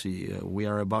galaxy. We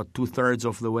are about 2/3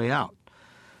 of the way out.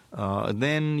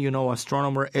 Then,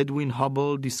 astronomer Edwin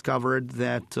Hubble discovered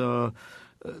that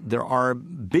there are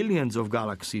billions of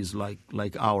galaxies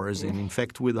like ours. And in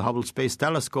fact, with the Hubble Space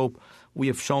Telescope, we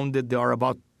have shown that there are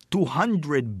about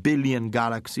 200 billion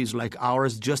galaxies like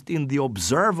ours just in the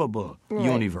observable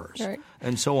universe,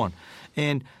 and so on.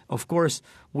 And, of course,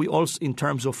 we also, in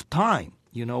terms of time,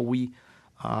 we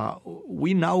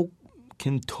now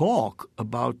can talk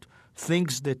about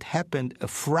things that happened a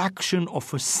fraction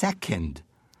of a second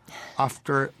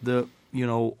after the,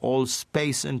 all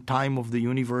space and time of the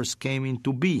universe came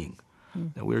into being.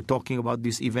 We're talking about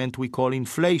this event we call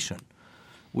inflation,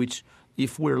 which,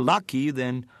 if we're lucky,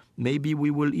 then maybe we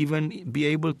will even be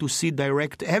able to see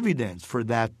direct evidence for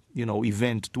that,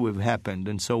 event to have happened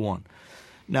and so on.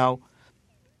 Now,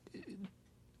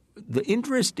 the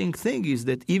interesting thing is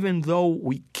that even though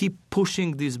we keep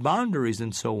pushing these boundaries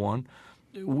and so on,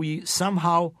 we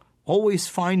somehow always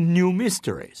find new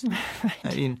mysteries.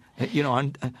 Right.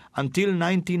 Until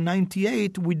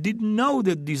 1998, we didn't know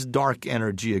that this dark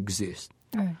energy exists.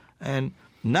 Right. And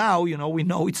now, we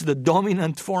know it's the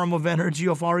dominant form of energy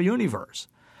of our universe.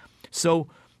 So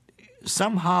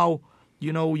somehow,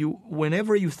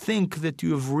 whenever you think that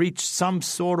you have reached some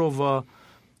sort of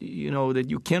that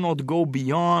you cannot go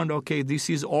beyond, okay, this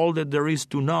is all that there is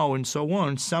to know and so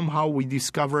on, somehow we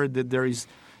discover that there is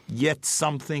yet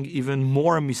something even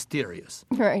more mysterious,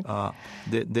 right?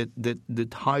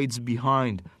 That hides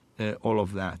behind all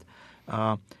of that.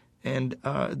 And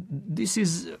this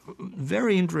is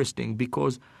very interesting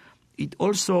because it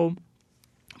also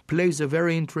plays a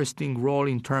very interesting role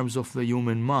in terms of the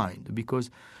human mind, because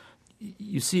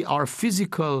you see, our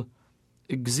physical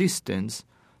existence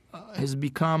has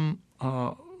become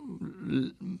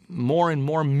more and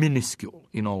more minuscule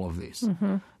in all of this.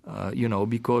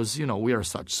 Because, we are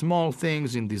such small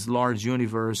things in this large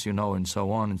universe, and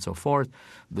so on and so forth.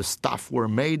 The stuff we're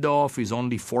made of is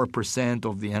only 4%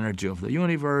 of the energy of the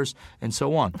universe, and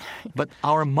so on. But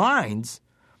our minds,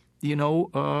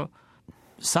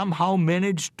 somehow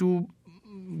manage to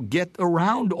get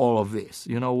around all of this.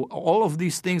 All of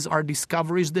these things are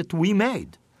discoveries that we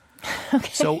made. Okay.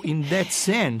 So in that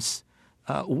sense,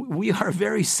 we are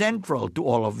very central to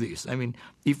all of this. I mean,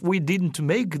 if we didn't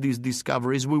make these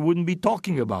discoveries, we wouldn't be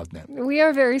talking about them. We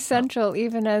are very central,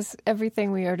 even as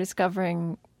everything we are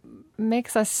discovering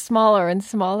makes us smaller and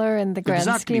smaller in the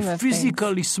grand scheme of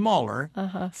physically things. Smaller,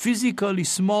 physically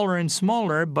smaller and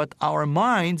smaller, but our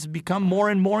minds become more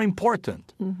and more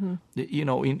important,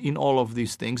 in all of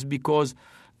these things, because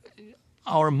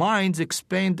our minds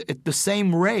expand at the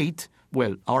same rate.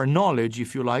 Well, our knowledge,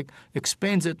 if you like,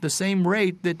 expands at the same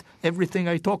rate that everything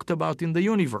I talked about in the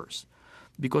universe,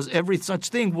 because every such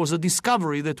thing was a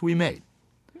discovery that we made.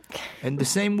 And the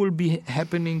same will be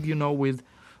happening,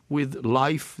 with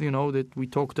life, that we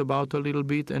talked about a little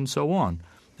bit and so on.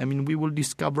 I mean, we will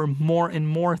discover more and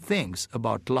more things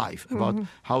about life, about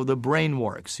how the brain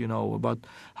works, about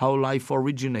how life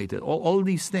originated, all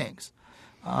these things.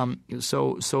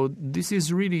 So this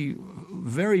is really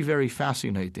very, very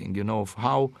fascinating, of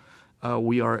how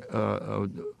we are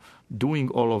doing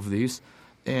all of this.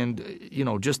 And,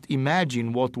 just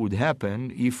imagine what would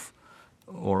happen if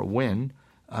or when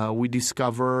we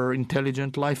discover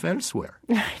intelligent life elsewhere.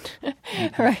 Right.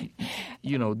 Right.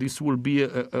 This will be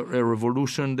a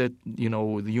revolution that,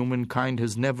 the humankind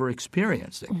has never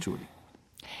experienced, actually.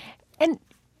 And,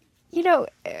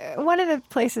 one of the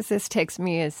places this takes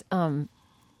me is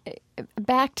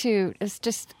back to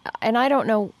and I don't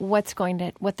know what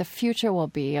the future will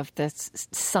be of this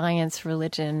science,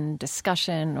 religion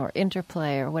discussion or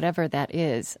interplay or whatever that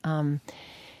is.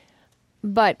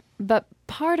 But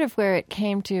part of where it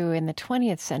came to in the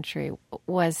 20th century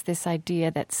was this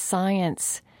idea that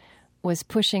science was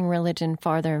pushing religion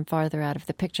farther and farther out of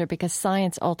the picture because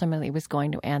science ultimately was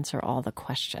going to answer all the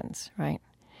questions, right?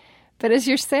 But as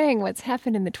you're saying, what's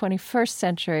happened in the 21st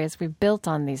century as we've built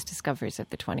on these discoveries of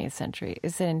the 20th century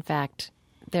is that, in fact,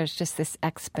 there's just this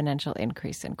exponential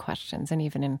increase in questions and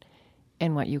even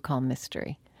in what you call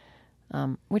mystery,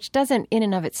 which doesn't in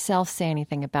and of itself say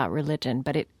anything about religion,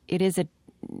 but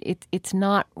it's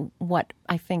not what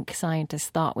I think scientists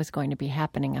thought was going to be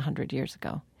happening 100 years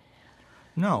ago.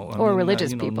 No. Or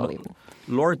religious people even.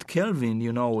 Lord Kelvin,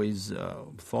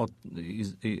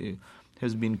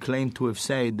 has been claimed to have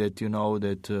said that,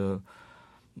 that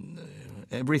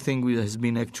everything has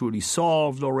been actually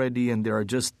solved already and there are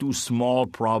just two small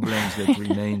problems that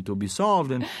remain to be solved.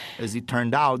 And as it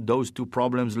turned out, those two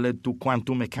problems led to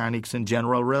quantum mechanics and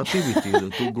general relativity,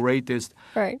 the two greatest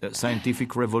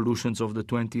scientific revolutions of the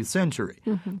 20th century.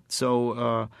 Mm-hmm.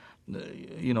 So,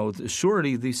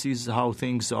 surely this is how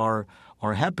things are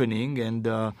happening.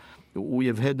 And we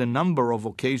have had a number of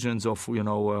occasions of,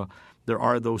 there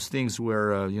are those things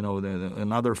where,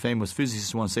 another famous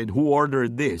physicist once said, who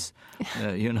ordered this?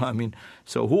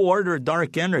 So who ordered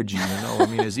dark energy?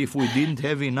 As if we didn't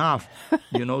have enough,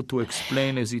 to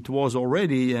explain as it was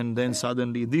already. And then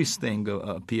suddenly this thing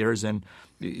appears and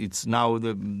it's now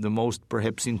the most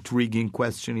perhaps intriguing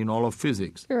question in all of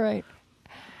physics. Right.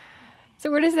 So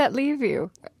where does that leave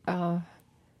you?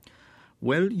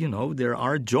 Well, there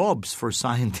are jobs for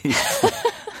scientists.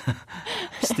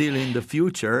 Still in the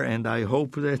future, and I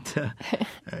hope that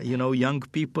young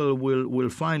people will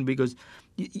find, because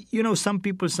some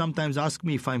people sometimes ask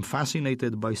me if I'm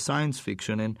fascinated by science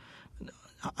fiction, and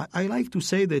I like to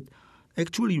say that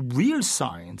actually real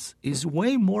science is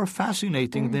way more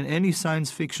fascinating than any science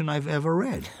fiction I've ever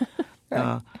read.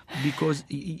 Right. Because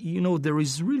there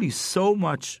is really so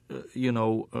much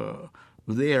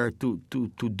there to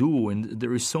do, and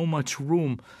there is so much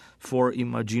room for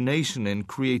imagination and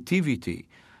creativity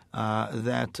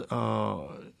that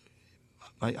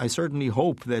I certainly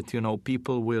hope that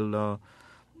people will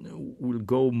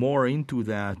go more into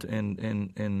that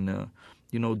and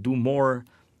do more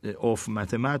of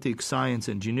mathematics, science,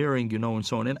 engineering, and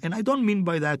so on. And I don't mean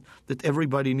by that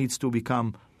everybody needs to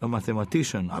become a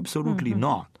mathematician. Absolutely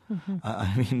not.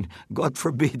 Mm-hmm. God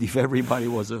forbid if everybody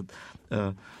was a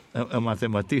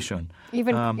mathematician.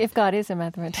 Even if God is a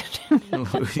mathematician.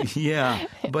 Yeah,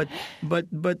 but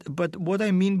what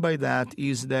I mean by that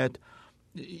is that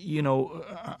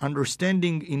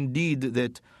understanding indeed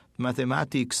that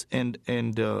mathematics and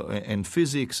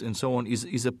physics and so on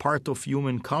is a part of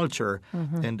human culture,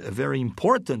 mm-hmm. and a very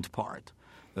important part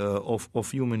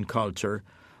of human culture,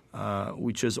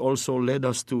 which has also led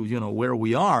us to where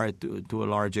we are to a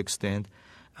large extent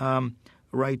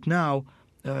right now.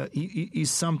 Is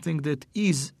something that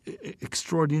is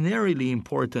extraordinarily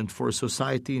important for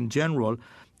society in general,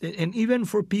 and even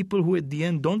for people who at the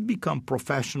end don't become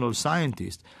professional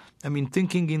scientists.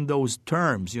 Thinking in those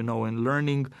terms, and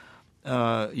learning,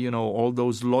 all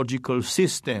those logical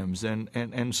systems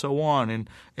and so on,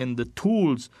 and the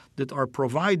tools that are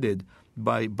provided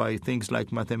by things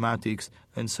like mathematics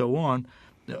and so on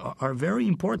are very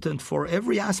important for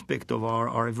every aspect of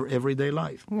our everyday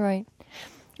life. Right.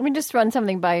 Let me just run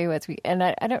something by you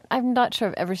I'm not sure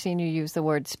I've ever seen you use the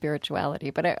word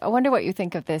spirituality, but I wonder what you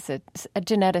think of this. A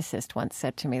geneticist once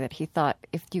said to me that he thought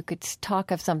if you could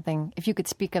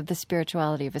speak of the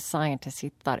spirituality of a scientist,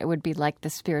 he thought it would be like the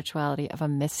spirituality of a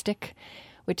mystic,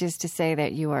 which is to say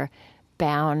that you are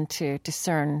bound to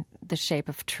discern the shape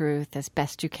of truth as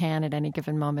best you can at any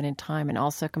given moment in time, and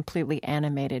also completely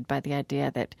animated by the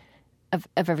idea that of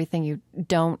everything you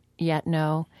don't yet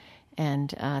know, and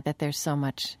that there's so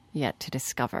much yet to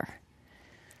discover.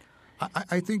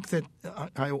 I think that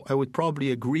I would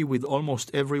probably agree with almost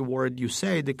every word you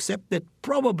said, except that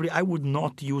probably I would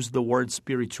not use the word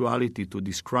spirituality to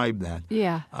describe that.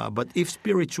 Yeah. But if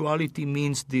spirituality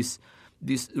means this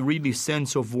really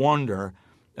sense of wonder,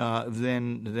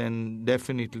 then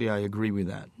definitely I agree with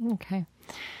that. Okay.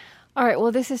 All right.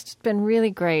 Well, this has been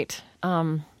really great.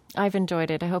 I've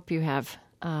enjoyed it. I hope you have.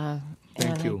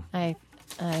 Thank you. I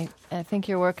think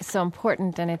your work is so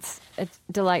important, and it's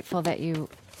delightful that you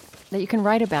can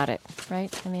write about it,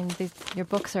 right? I mean, your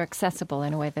books are accessible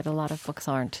in a way that a lot of books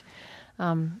aren't.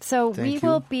 So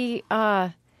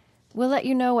we'll let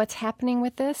you know what's happening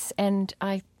with this, and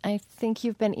I think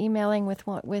you've been emailing with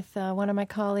one of my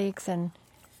colleagues, and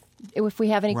if we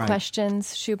have any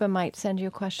questions, Shuba might send you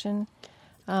a question.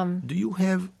 Do you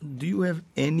have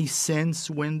any sense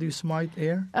when this might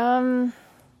air?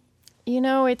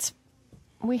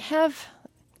 We have.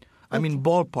 I mean,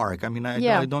 ballpark. I mean,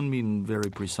 I don't mean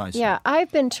very precisely. Yeah,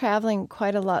 I've been traveling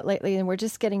quite a lot lately, and we're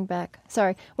just getting back.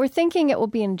 Sorry, we're thinking it will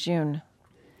be in June.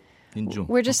 In June.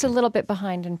 We're just a little bit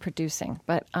behind in producing,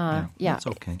 but that's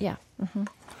okay. Yeah. Mm-hmm.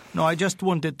 No, I just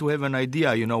wanted to have an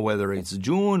idea, whether it's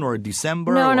June or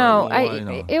December. No,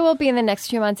 it will be in the next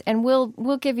few months, and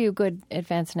we'll give you good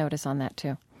advance notice on that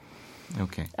too.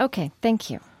 Okay. Okay, thank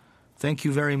you. Thank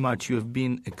you very much. You have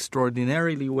been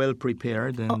extraordinarily well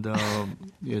prepared, and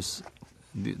yes,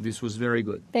 this was very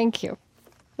good. Thank you.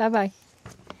 Bye-bye.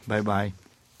 Bye-bye.